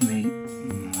teach me.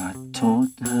 I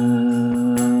taught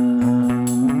her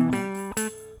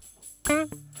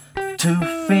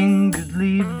two-fingered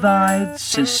Levi's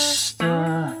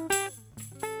sister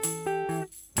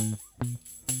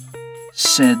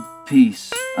said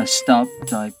peace, I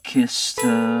stopped, I kissed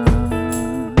her.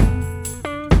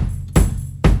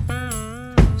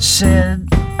 Said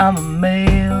I'm a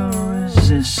male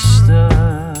resistor.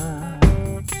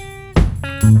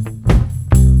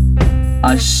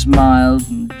 I smiled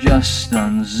and just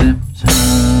unzipped her.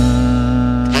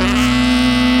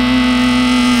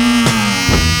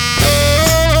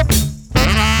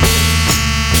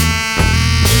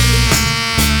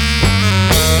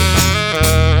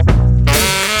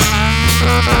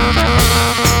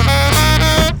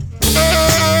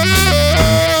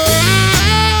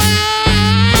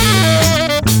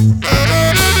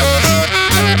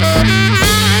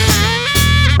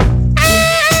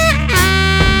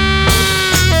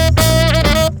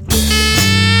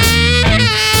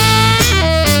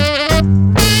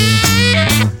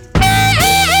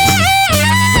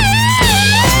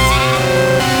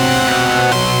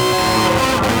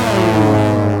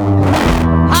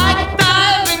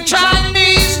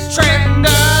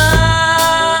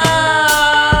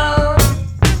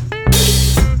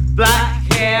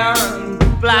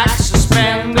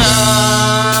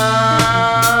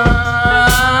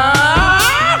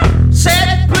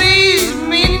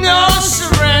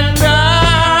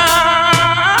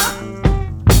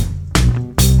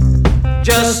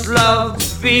 Just love to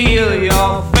feel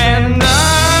your fender.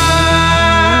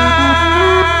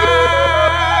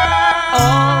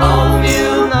 All of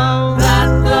you know that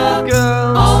the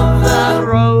girls of that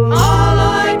road are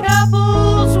like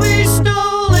apples we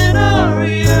stole in our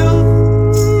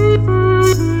youth.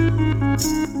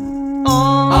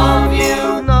 All of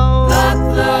you know that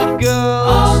the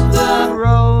girls of that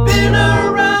road been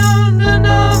around and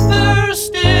are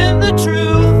versed in the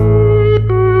truth.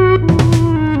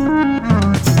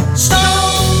 So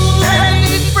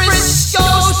many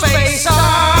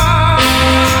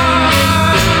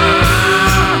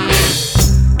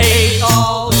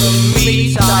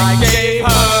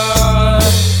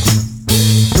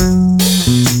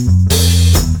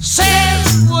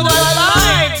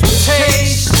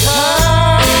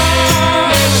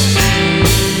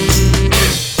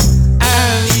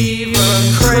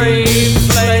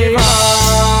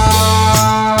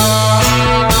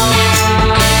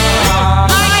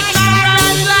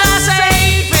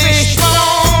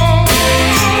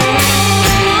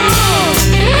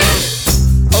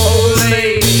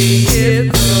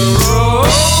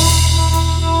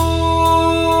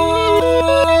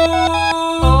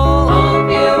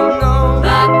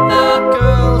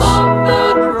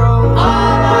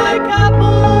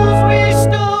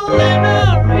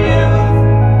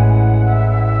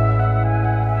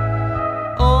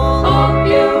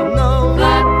you know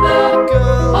that the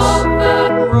girls of the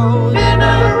road been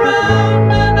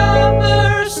around and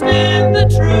understand the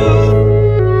truth.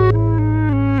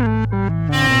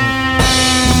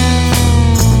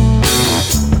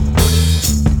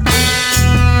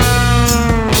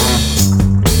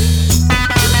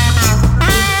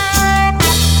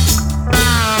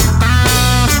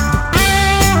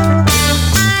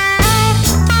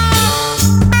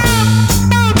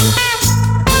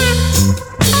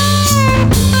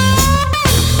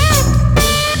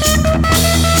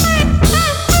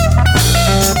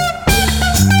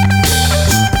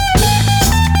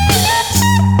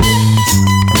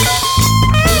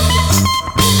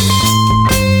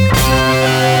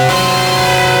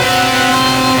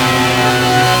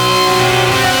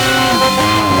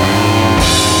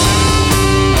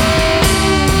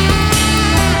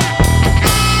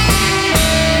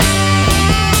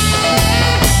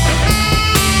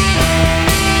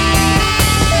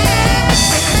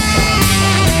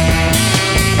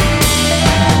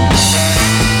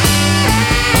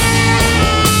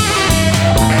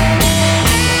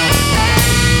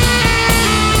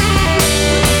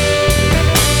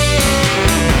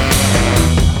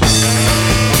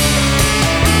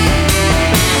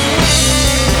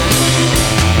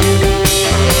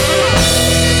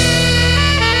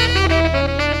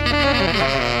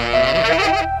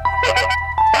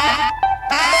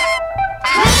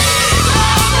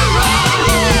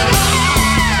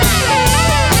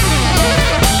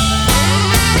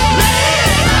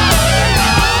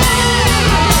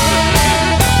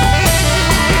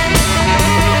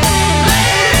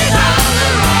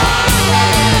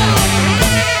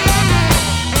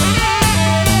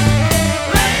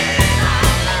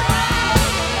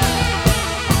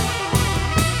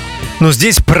 Но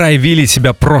здесь проявили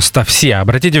себя просто все.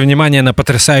 Обратите внимание на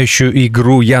потрясающую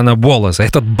игру Яна Волоса.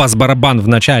 Этот бас-барабан в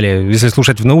начале, если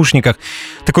слушать в наушниках,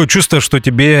 такое чувство, что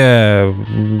тебе,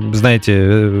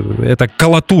 знаете, эта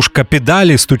колотушка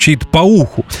педали стучит по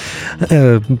уху.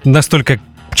 Настолько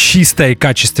чистая и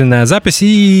качественная запись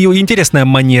и интересная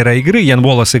манера игры. Ян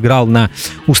Волос играл на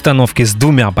установке с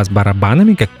двумя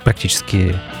бас-барабанами, как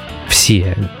практически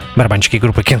все барабанщики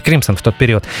группы King Crimson в тот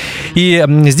период. И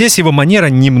здесь его манера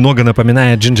немного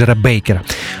напоминает Джинджера Бейкера.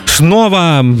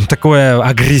 Снова такое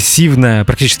агрессивное,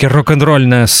 практически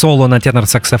рок-н-ролльное соло на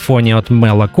тенор-саксофоне от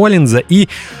Мела Коллинза и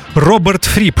Роберт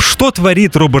Фрип. Что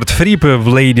творит Роберт Фрип в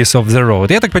Ladies of the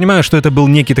Road? Я так понимаю, что это был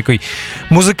некий такой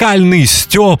музыкальный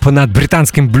стёб над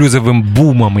британским блюзовым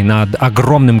бумом и над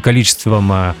огромным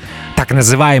количеством так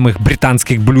называемых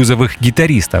британских блюзовых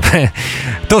гитаристов.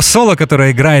 То соло,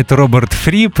 которое играет Роберт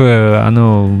Фрип,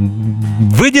 оно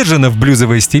выдержано в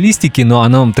блюзовой стилистике, но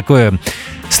оно такое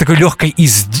с такой легкой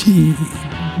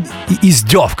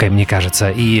издевкой, мне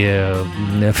кажется. И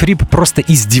Фрип просто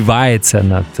издевается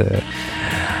над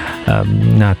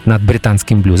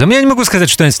британским блюзом. Я не могу сказать,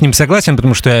 что я с ним согласен,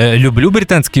 потому что я люблю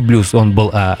британский блюз. Он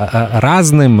был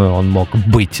разным, он мог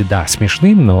быть, да,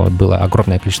 смешным, но было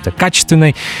огромное количество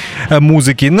качественной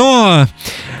музыки. Но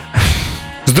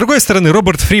с другой стороны,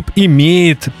 Роберт Фрип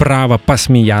имеет право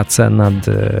посмеяться над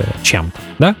чем-то,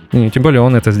 да? И тем более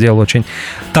он это сделал очень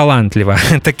талантливо.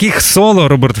 Таких соло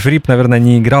Роберт Фрип, наверное,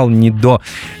 не играл ни до,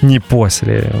 ни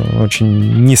после.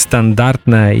 Очень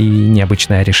нестандартное и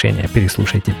необычное решение.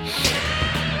 Переслушайте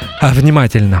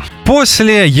внимательно.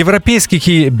 После европейских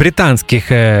и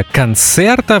британских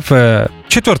концертов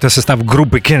четвертый состав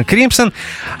группы King Crimson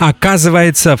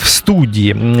оказывается в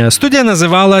студии. Студия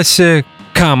называлась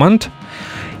Command.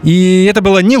 И это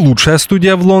была не лучшая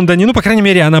студия в Лондоне, ну, по крайней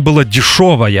мере, она была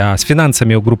дешевая, а с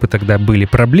финансами у группы тогда были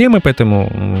проблемы, поэтому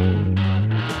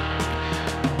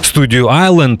студию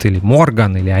Island или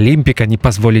Morgan или Olympic они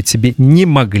позволить себе не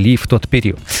могли в тот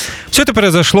период. Все это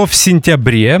произошло в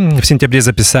сентябре. В сентябре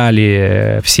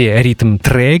записали все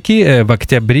ритм-треки, в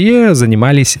октябре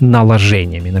занимались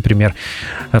наложениями. Например,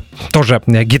 тоже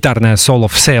гитарное соло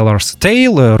в Sailor's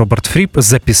Tale Роберт Фрип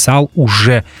записал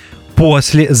уже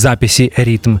после записи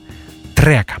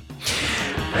ритм-трека.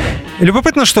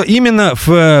 Любопытно, что именно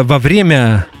во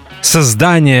время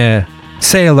создания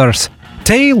Sailor's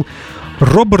Tale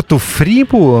Роберту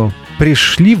Фрипу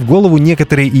пришли в голову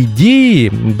некоторые идеи,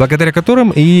 благодаря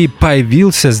которым и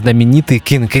появился знаменитый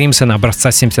King Crimson образца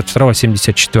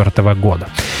 72-74 года.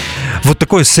 Вот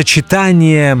такое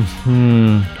сочетание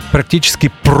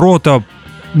практически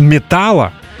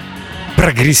прото-металла,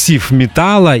 прогрессив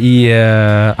металла и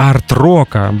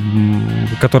арт-рока,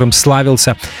 которым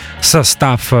славился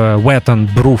состав Уэттон,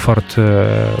 Бруфорд,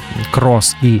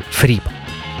 Кросс и Фрип.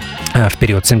 в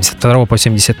период с 72 по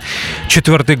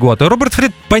 74 год. Роберт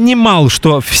Фрип понимал,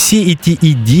 что все эти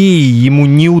идеи ему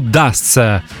не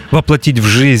удастся воплотить в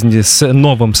жизнь с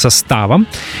новым составом,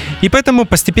 и поэтому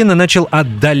постепенно начал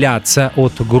отдаляться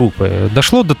от группы.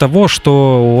 Дошло до того,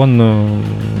 что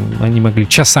они могли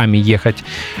часами ехать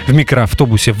в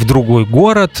микроавтобусе в другой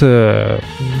город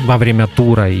во время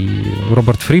тура, и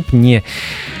Роберт Фрип не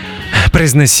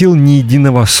произносил ни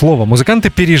единого слова. Музыканты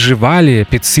переживали,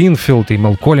 Пит Синфилд и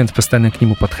Мел Коллинз постоянно к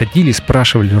нему подходили,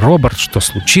 спрашивали: Роберт, что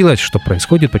случилось, что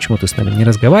происходит, почему ты с нами не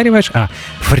разговариваешь? А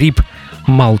Фрип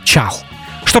молчал.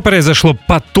 Что произошло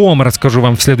потом, расскажу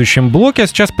вам в следующем блоке, а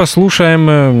сейчас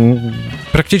послушаем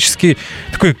практически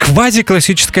такое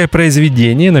квази-классическое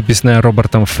произведение, написанное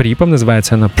Робертом Фрипом,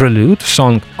 называется оно Prelude,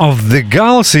 Song of the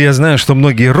Gulls, и я знаю, что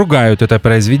многие ругают это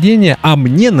произведение, а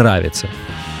мне нравится.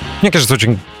 Мне кажется,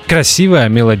 очень красивое,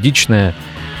 мелодичное,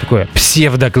 такое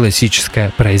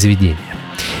псевдоклассическое произведение.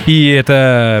 И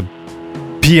это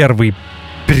первый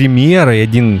пример, и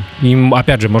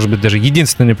опять же, может быть, даже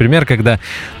единственный пример, когда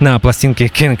на пластинке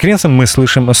King Crimson мы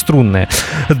слышим струнные.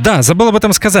 Да, забыл об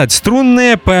этом сказать.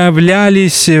 Струнные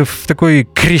появлялись в такой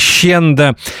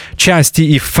крещендо части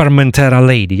и в Formentera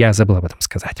Lady. Я забыл об этом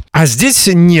сказать. А здесь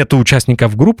нету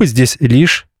участников группы, здесь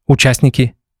лишь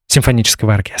участники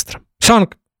симфонического оркестра. Song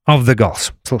of the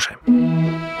Gulls. Слушаем.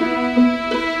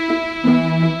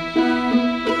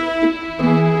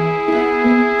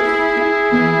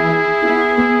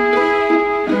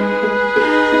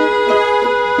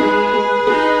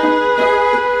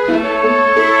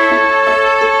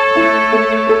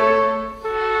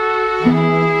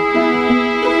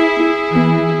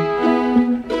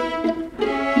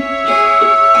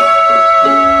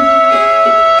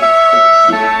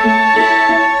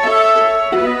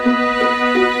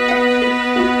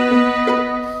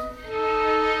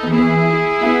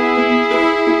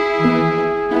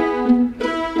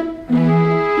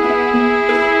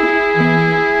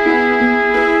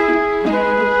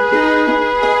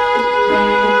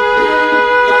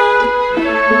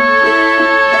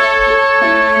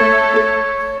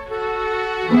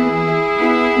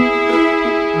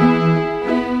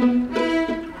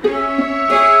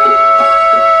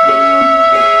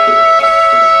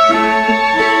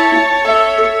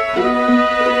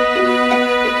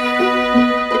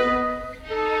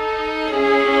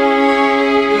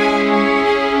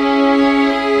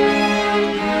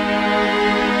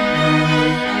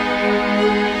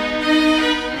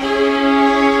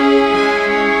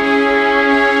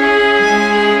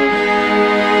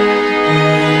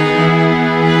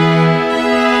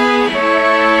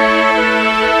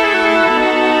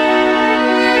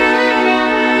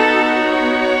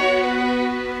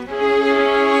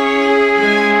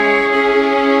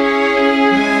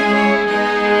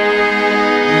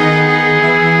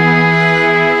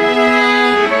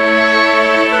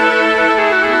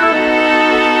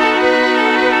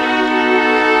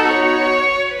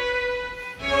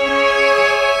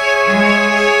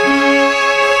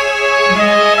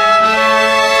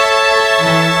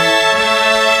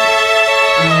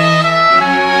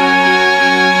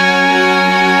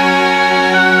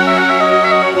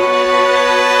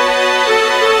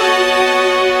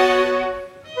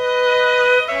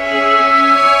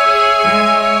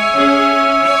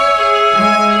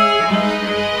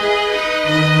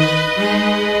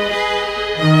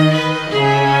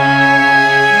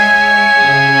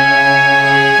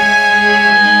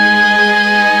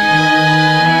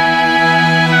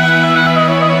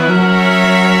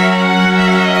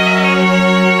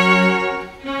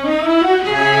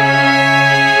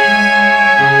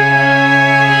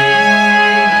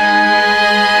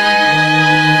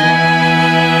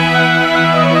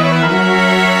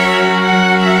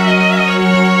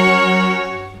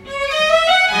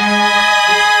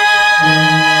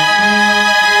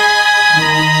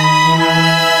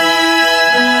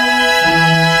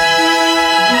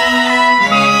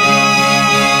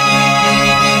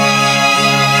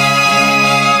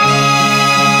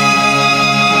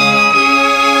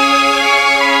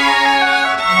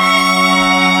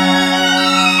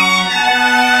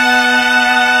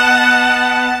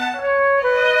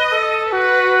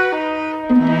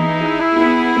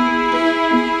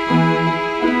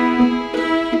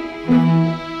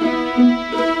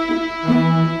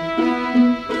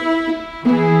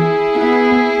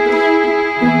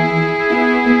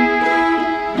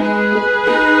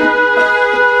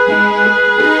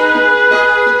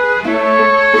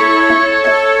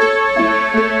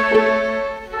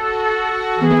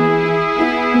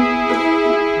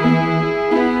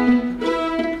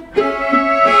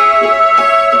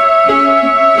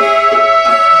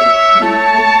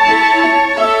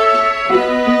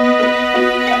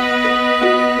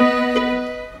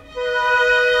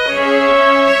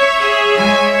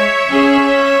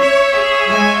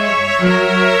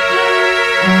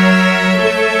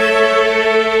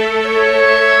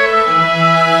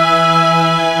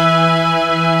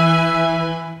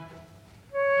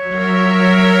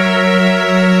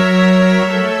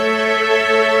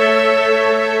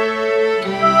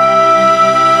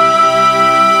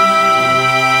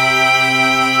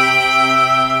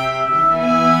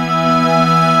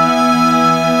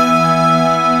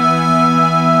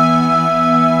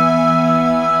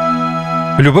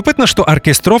 Любопытно, что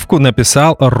оркестровку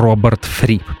написал Роберт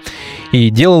Фрип.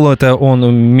 И делал это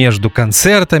он между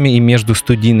концертами и между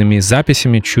студийными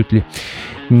записями чуть ли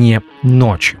не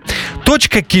ночью.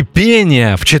 Точка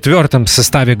кипения в четвертом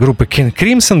составе группы King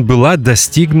Crimson была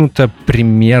достигнута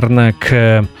примерно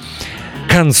к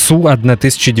концу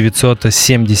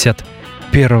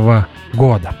 1971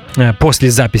 года. После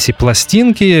записи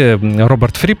пластинки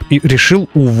Роберт Фрип решил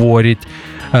уволить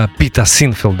Пита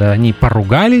Синфилда. Они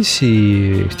поругались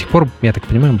и с тех пор, я так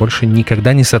понимаю, больше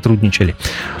никогда не сотрудничали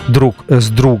друг с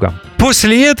другом.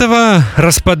 После этого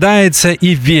распадается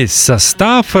и весь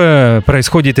состав.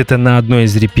 Происходит это на одной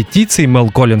из репетиций. Мел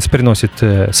Коллинз приносит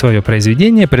свое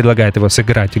произведение, предлагает его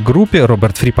сыграть в группе.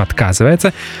 Роберт Фрип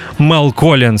отказывается. Мел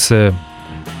Коллинз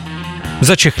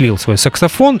зачехлил свой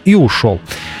саксофон и ушел.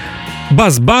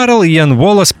 Бас Баррелл и Ян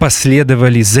Уоллес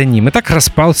последовали за ним. И так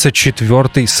распался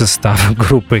четвертый состав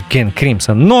группы King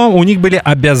Crimson. Но у них были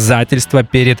обязательства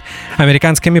перед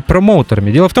американскими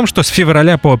промоутерами. Дело в том, что с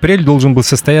февраля по апрель должен был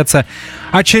состояться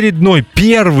очередной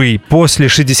первый после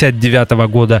 1969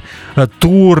 года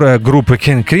тур группы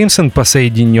King Crimson по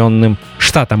Соединенным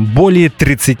Штатам. Более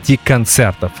 30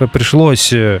 концертов.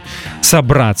 Пришлось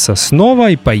собраться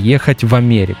снова и поехать в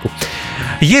Америку.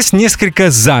 Есть несколько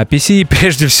записей,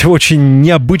 прежде всего очень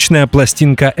необычная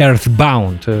пластинка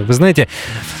Earthbound. Вы знаете,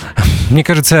 мне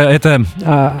кажется, это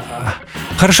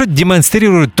хорошо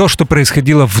демонстрирует то, что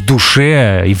происходило в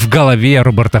душе и в голове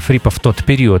Роберта Фрипа в тот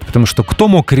период. Потому что кто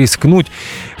мог рискнуть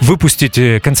выпустить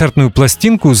концертную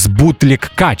пластинку с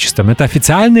бутлег-качеством? Это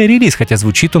официальный релиз, хотя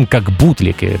звучит он как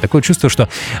бутлег. И такое чувство, что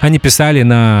они писали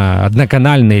на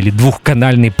одноканальный или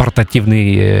двухканальный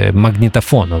портативный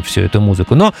магнитофон всю эту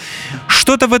музыку. Но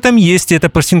что-то в этом есть, и эта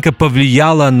пластинка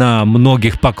повлияла на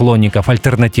многих поклонников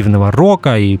альтернативного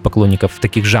рока и поклонников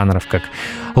таких жанров, как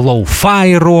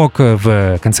лоу-фай рок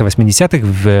в конце 80-х,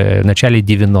 в начале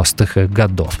 90-х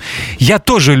годов. Я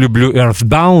тоже люблю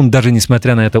Earthbound, даже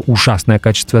несмотря на это ужасное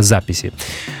качество записи.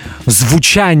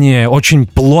 Звучание очень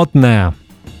плотное,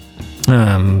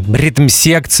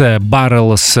 ритм-секция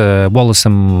Баррелл с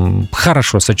Уоллесом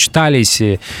хорошо сочетались.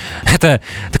 Это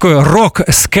такое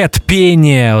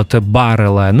рок-скэт-пение от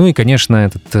Баррелла. Ну и, конечно,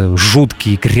 этот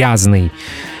жуткий, грязный,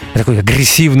 такой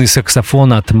агрессивный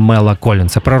саксофон от Мела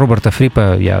Коллинза. Про Роберта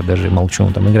Фрипа я даже молчу.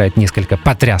 Он там играет несколько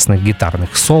потрясных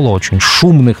гитарных соло, очень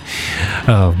шумных.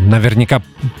 Наверняка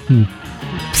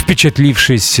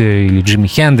впечатлившись или Джимми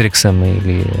Хендриксом,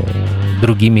 или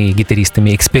другими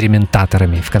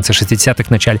гитаристами-экспериментаторами в конце 60-х,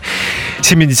 начале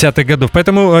 70-х годов.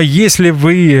 Поэтому, если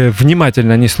вы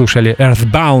внимательно не слушали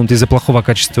Earthbound из-за плохого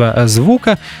качества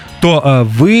звука, то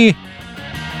вы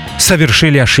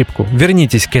совершили ошибку.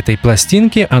 Вернитесь к этой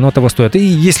пластинке, оно того стоит. И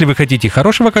если вы хотите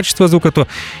хорошего качества звука, то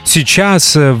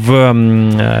сейчас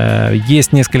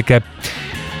есть несколько,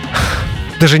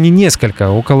 даже не несколько,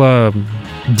 около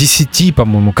 10,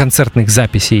 по-моему, концертных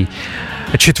записей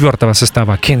четвертого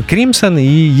состава King Crimson, и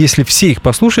если все их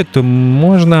послушать, то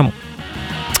можно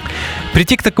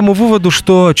прийти к такому выводу,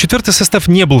 что четвертый состав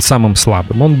не был самым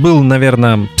слабым. Он был,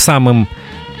 наверное, самым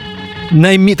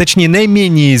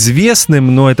наименее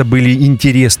известным, но это были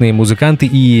интересные музыканты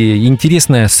и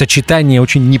интересное сочетание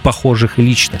очень непохожих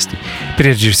личностей.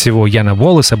 Прежде всего, Яна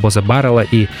Уоллеса, Боза Баррелла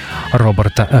и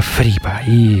Роберта Фрипа.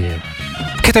 И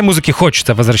к этой музыке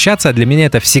хочется возвращаться, а для меня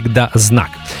это всегда знак.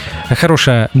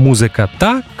 Хорошая музыка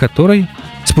та, которой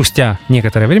спустя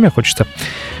некоторое время хочется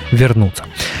вернуться.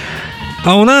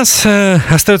 А у нас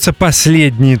остается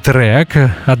последний трек,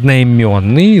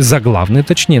 одноименный, заглавный,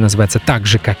 точнее, называется так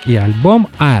же, как и альбом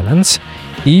Islands,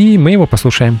 и мы его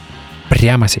послушаем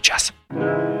прямо сейчас.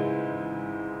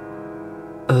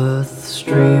 Earth,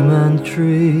 stream and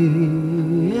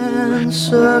tree,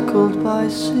 encircled by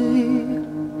sea,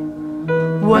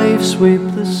 waves sweep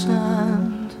the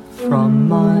sand from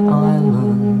my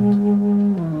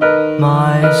island,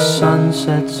 my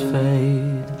sunsets fade,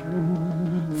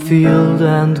 field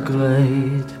and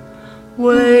glade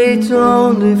wait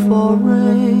only for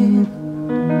rain.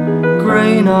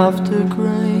 Grain after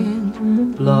grain,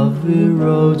 love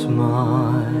erodes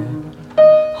my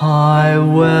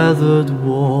high-weathered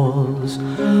walls,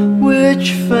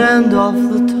 which fend off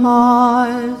the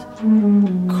tide,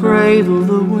 cradle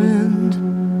the wind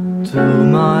to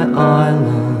my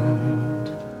island.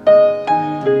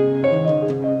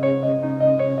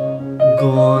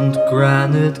 Gaunt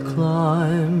granite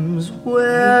climbs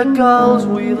where gulls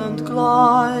wheel and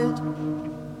glide,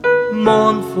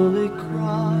 mournfully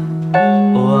cry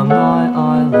o'er my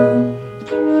island.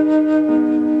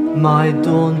 My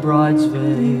dawn bride's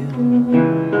veil,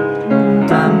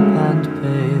 damp and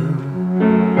pale,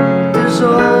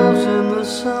 dissolves in the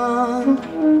sun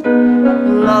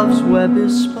love's web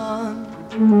is spun,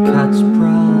 cat's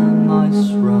prowl,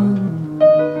 mice run,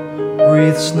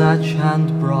 breathe, snatch, hand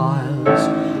briars,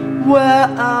 where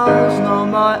owls know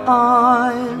my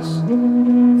eyes,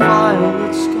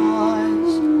 violet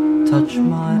skies, touch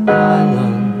my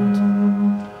island,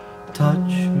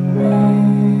 touch me.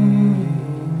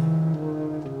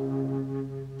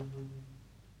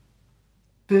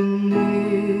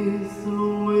 Beneath the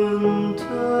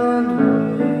wind-turned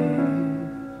wave,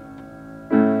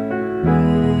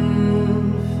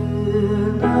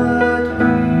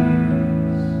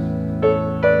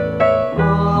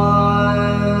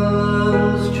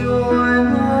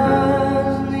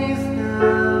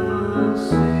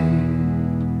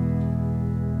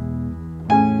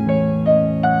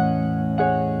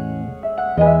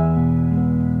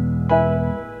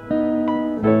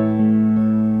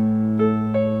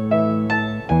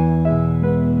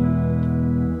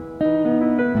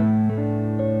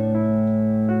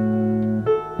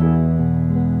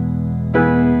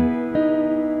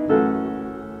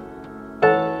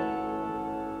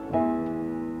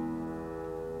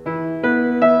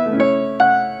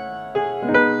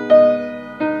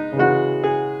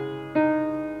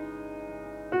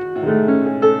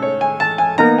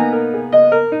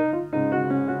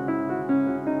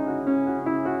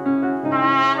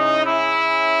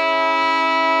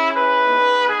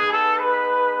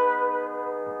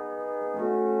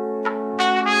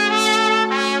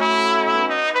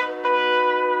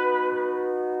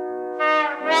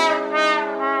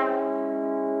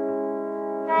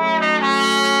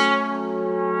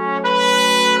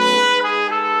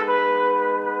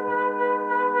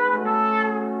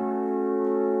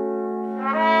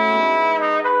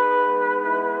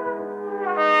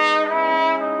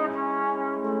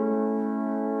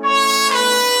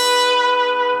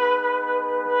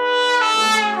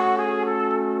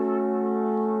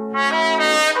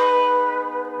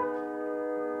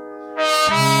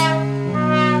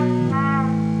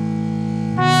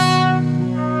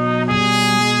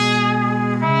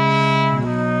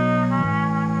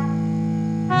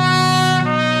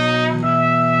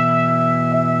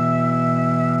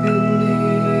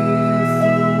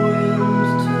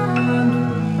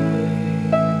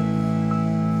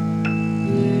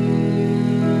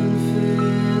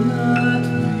 infinite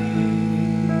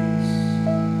peace,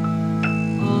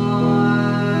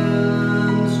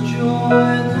 islands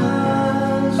join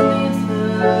hands 'neath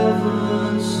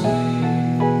heaven's sea.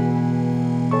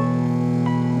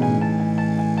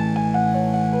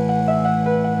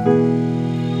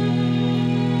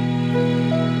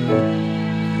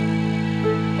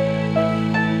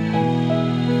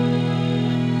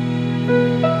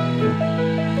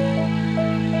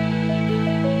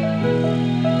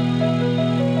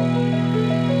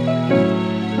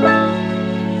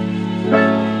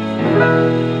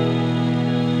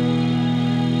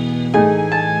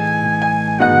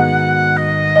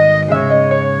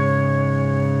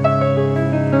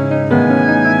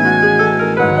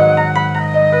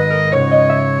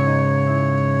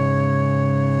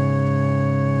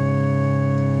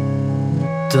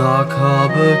 Dark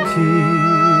harbor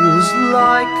keys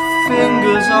like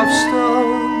fingers of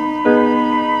stone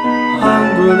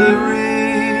hungrily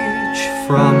reach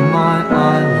from my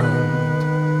island,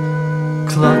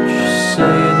 clutch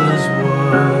sailors'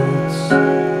 words,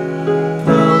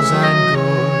 pearls and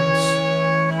goods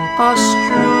are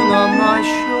strewn on my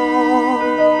shore,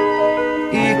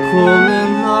 equal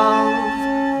in love,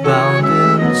 bound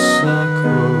in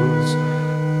circles,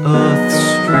 earth,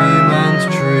 stream and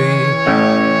tree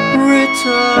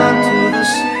return to the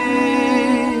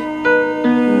sea,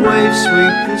 waves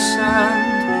sweep the sand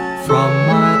from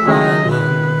my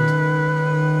island,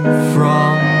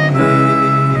 from me.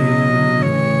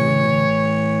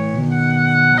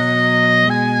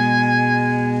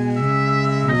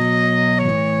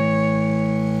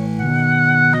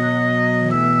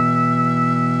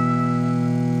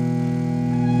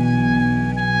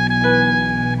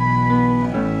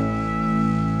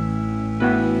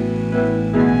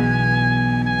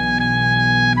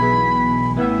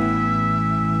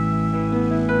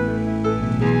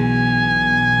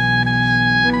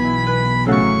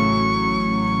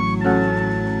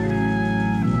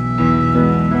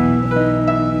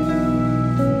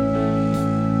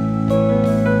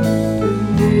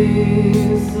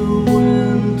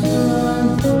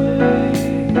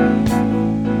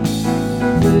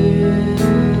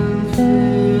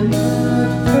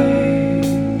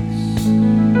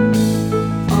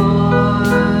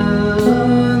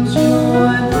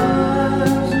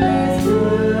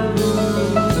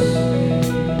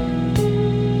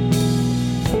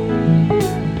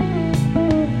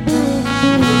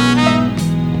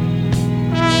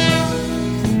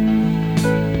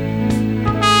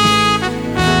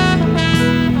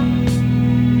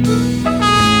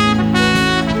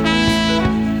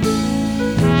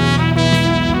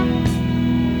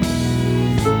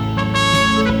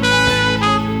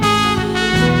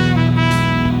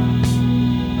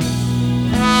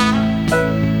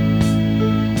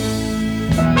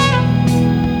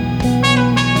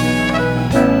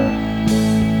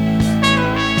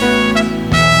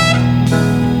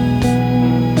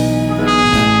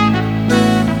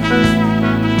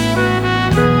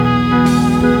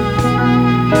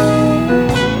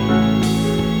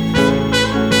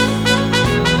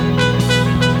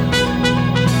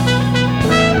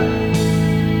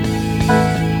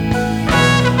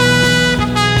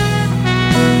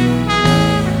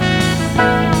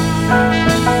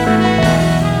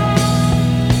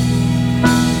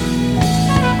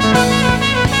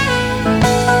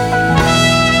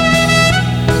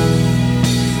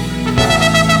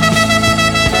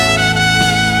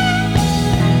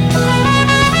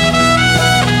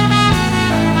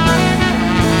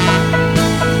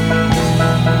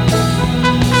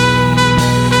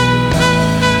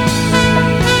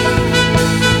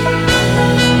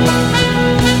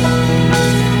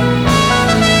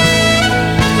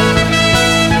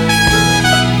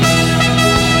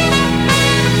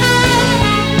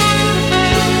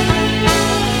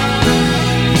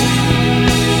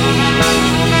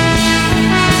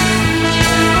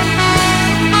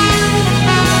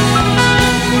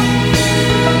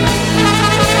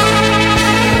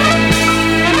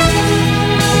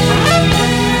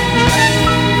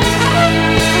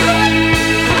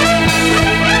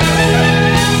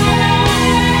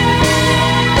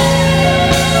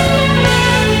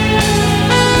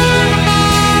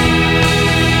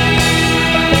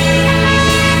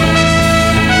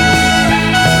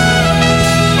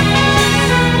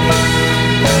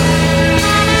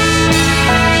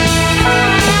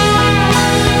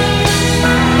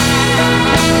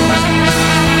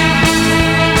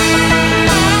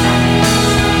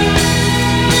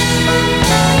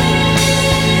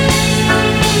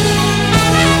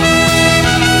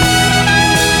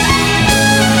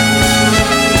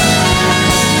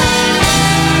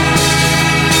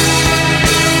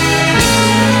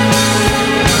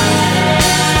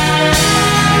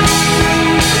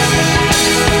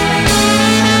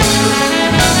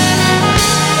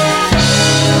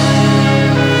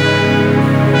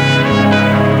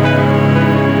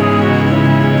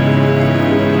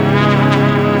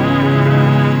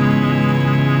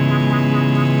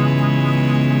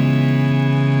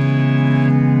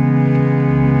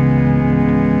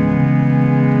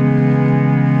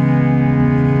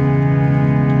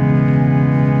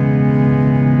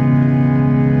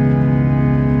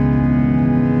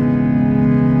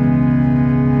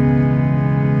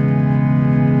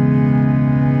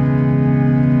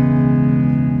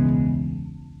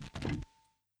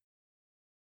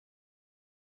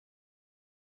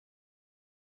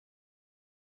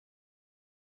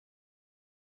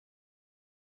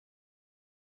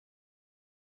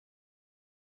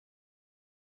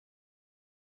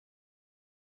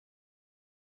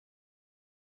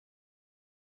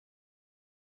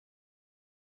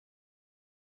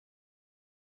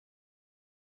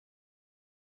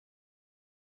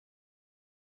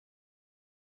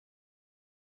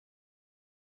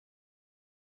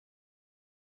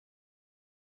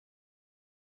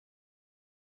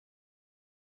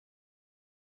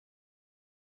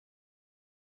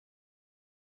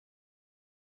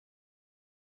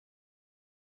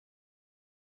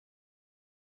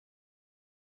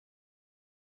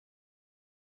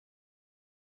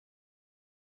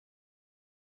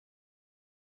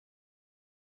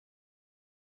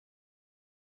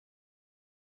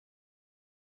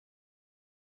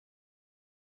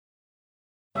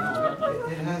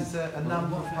 It has a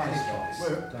number of parts.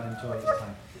 Don't enjoy its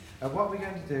time. What we're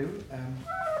going to do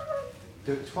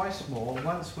it twice more,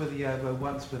 once with the oboe,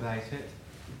 once without it,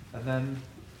 and then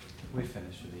we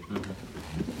finish with the evening.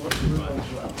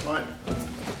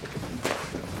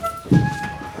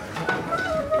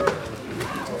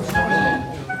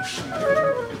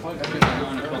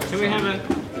 Can we have a...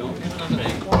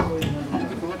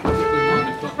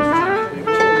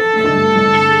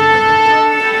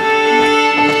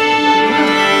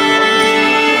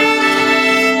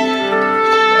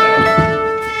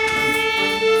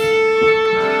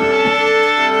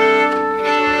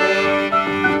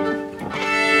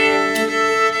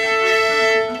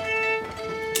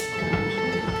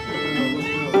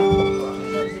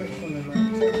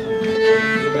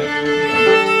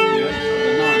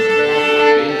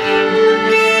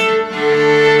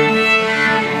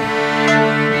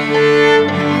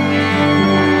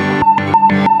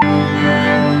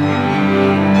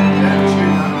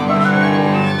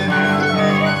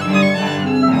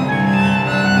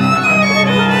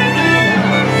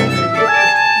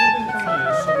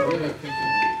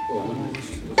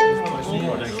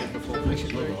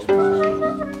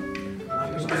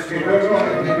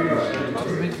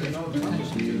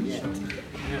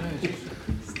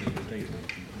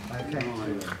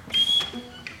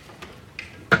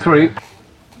 Three.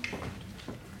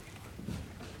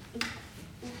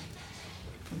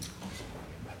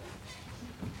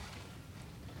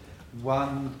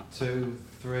 One, two,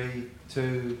 three,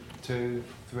 two, two,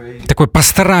 three. Такое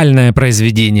пасторальное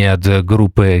произведение от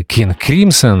группы King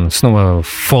Crimson, снова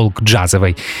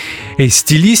фолк-джазовой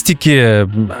стилистики.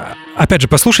 Опять же,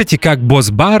 послушайте, как Босс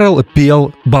Баррелл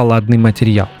пел балладный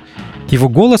материал. Его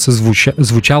голос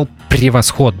звучал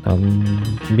превосходно.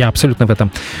 Я абсолютно в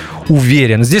этом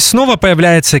уверен. Здесь снова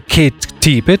появляется Кейт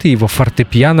Типпет и его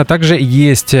фортепиано. Также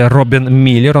есть Робин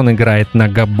Миллер, он играет на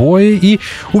гобое. И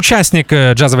участник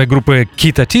джазовой группы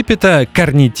Кита Типпета,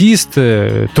 корнетист,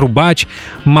 трубач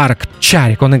Марк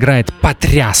Чарик. Он играет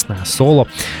потрясное соло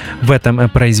в этом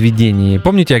произведении.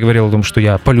 Помните, я говорил о том, что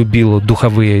я полюбил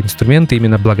духовые инструменты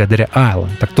именно благодаря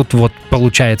Island? Так тут вот,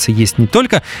 получается, есть не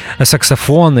только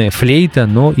саксофоны, флейта,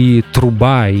 но и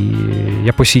труба. И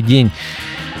я по сей день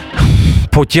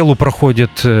по телу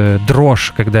проходит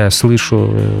дрожь, когда я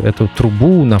слышу эту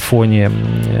трубу на фоне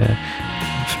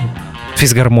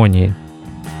физгармонии,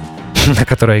 на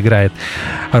которой играет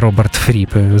Роберт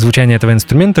Фрип. Звучание этого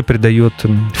инструмента придает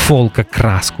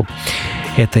фолк-краску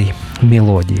этой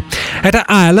мелодии. Это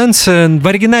Islands. В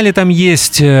оригинале там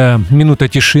есть минута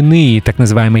тишины, так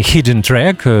называемый hidden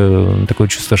track. Такое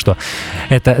чувство, что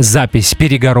это запись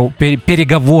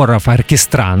переговоров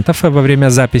оркестрантов во время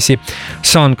записи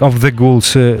Song of the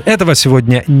Ghouls. Этого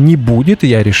сегодня не будет,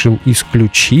 я решил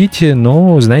исключить.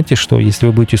 Но знаете что, если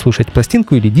вы будете слушать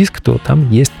пластинку или диск, то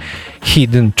там есть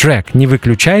hidden track. Не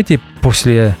выключайте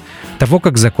после того,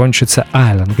 как закончится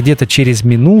Island. Где-то через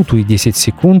минуту и 10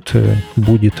 секунд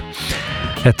будет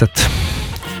этот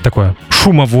такое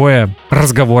шумовое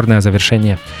разговорное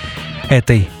завершение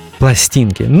этой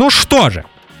пластинки. Ну что же,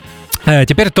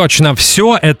 теперь точно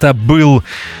все. Это был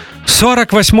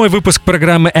 48-й выпуск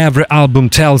программы Every Album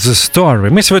Tells a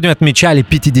Story. Мы сегодня отмечали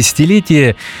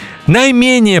 50-летие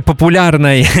наименее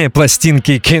популярной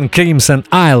пластинки King Crimson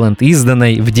Island,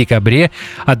 изданной в декабре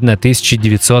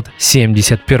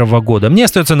 1971 года. Мне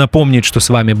остается напомнить, что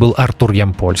с вами был Артур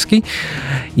Ямпольский.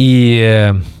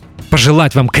 И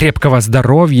пожелать вам крепкого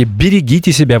здоровья,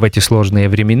 берегите себя в эти сложные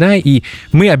времена, и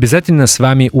мы обязательно с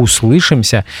вами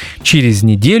услышимся через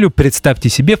неделю. Представьте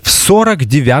себе, в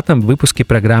 49-м выпуске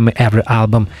программы Every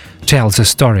Album Tells a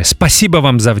Story. Спасибо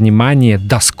вам за внимание,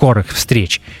 до скорых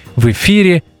встреч в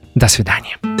эфире, до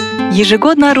свидания.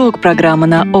 Ежегодно рок-программа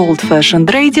на Old Fashioned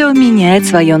Radio меняет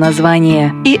свое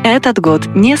название, и этот год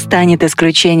не станет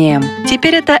исключением.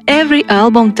 Теперь это Every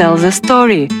Album Tells a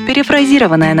Story,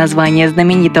 перефразированное название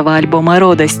знаменитого альбома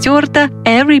Рода Стюарта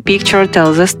Every Picture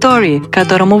Tells a Story,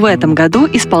 которому в этом году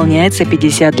исполняется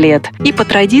 50 лет. И по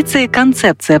традиции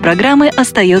концепция программы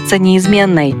остается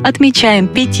неизменной. Отмечаем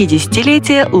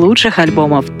 50-летие лучших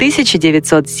альбомов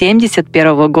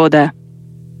 1971 года.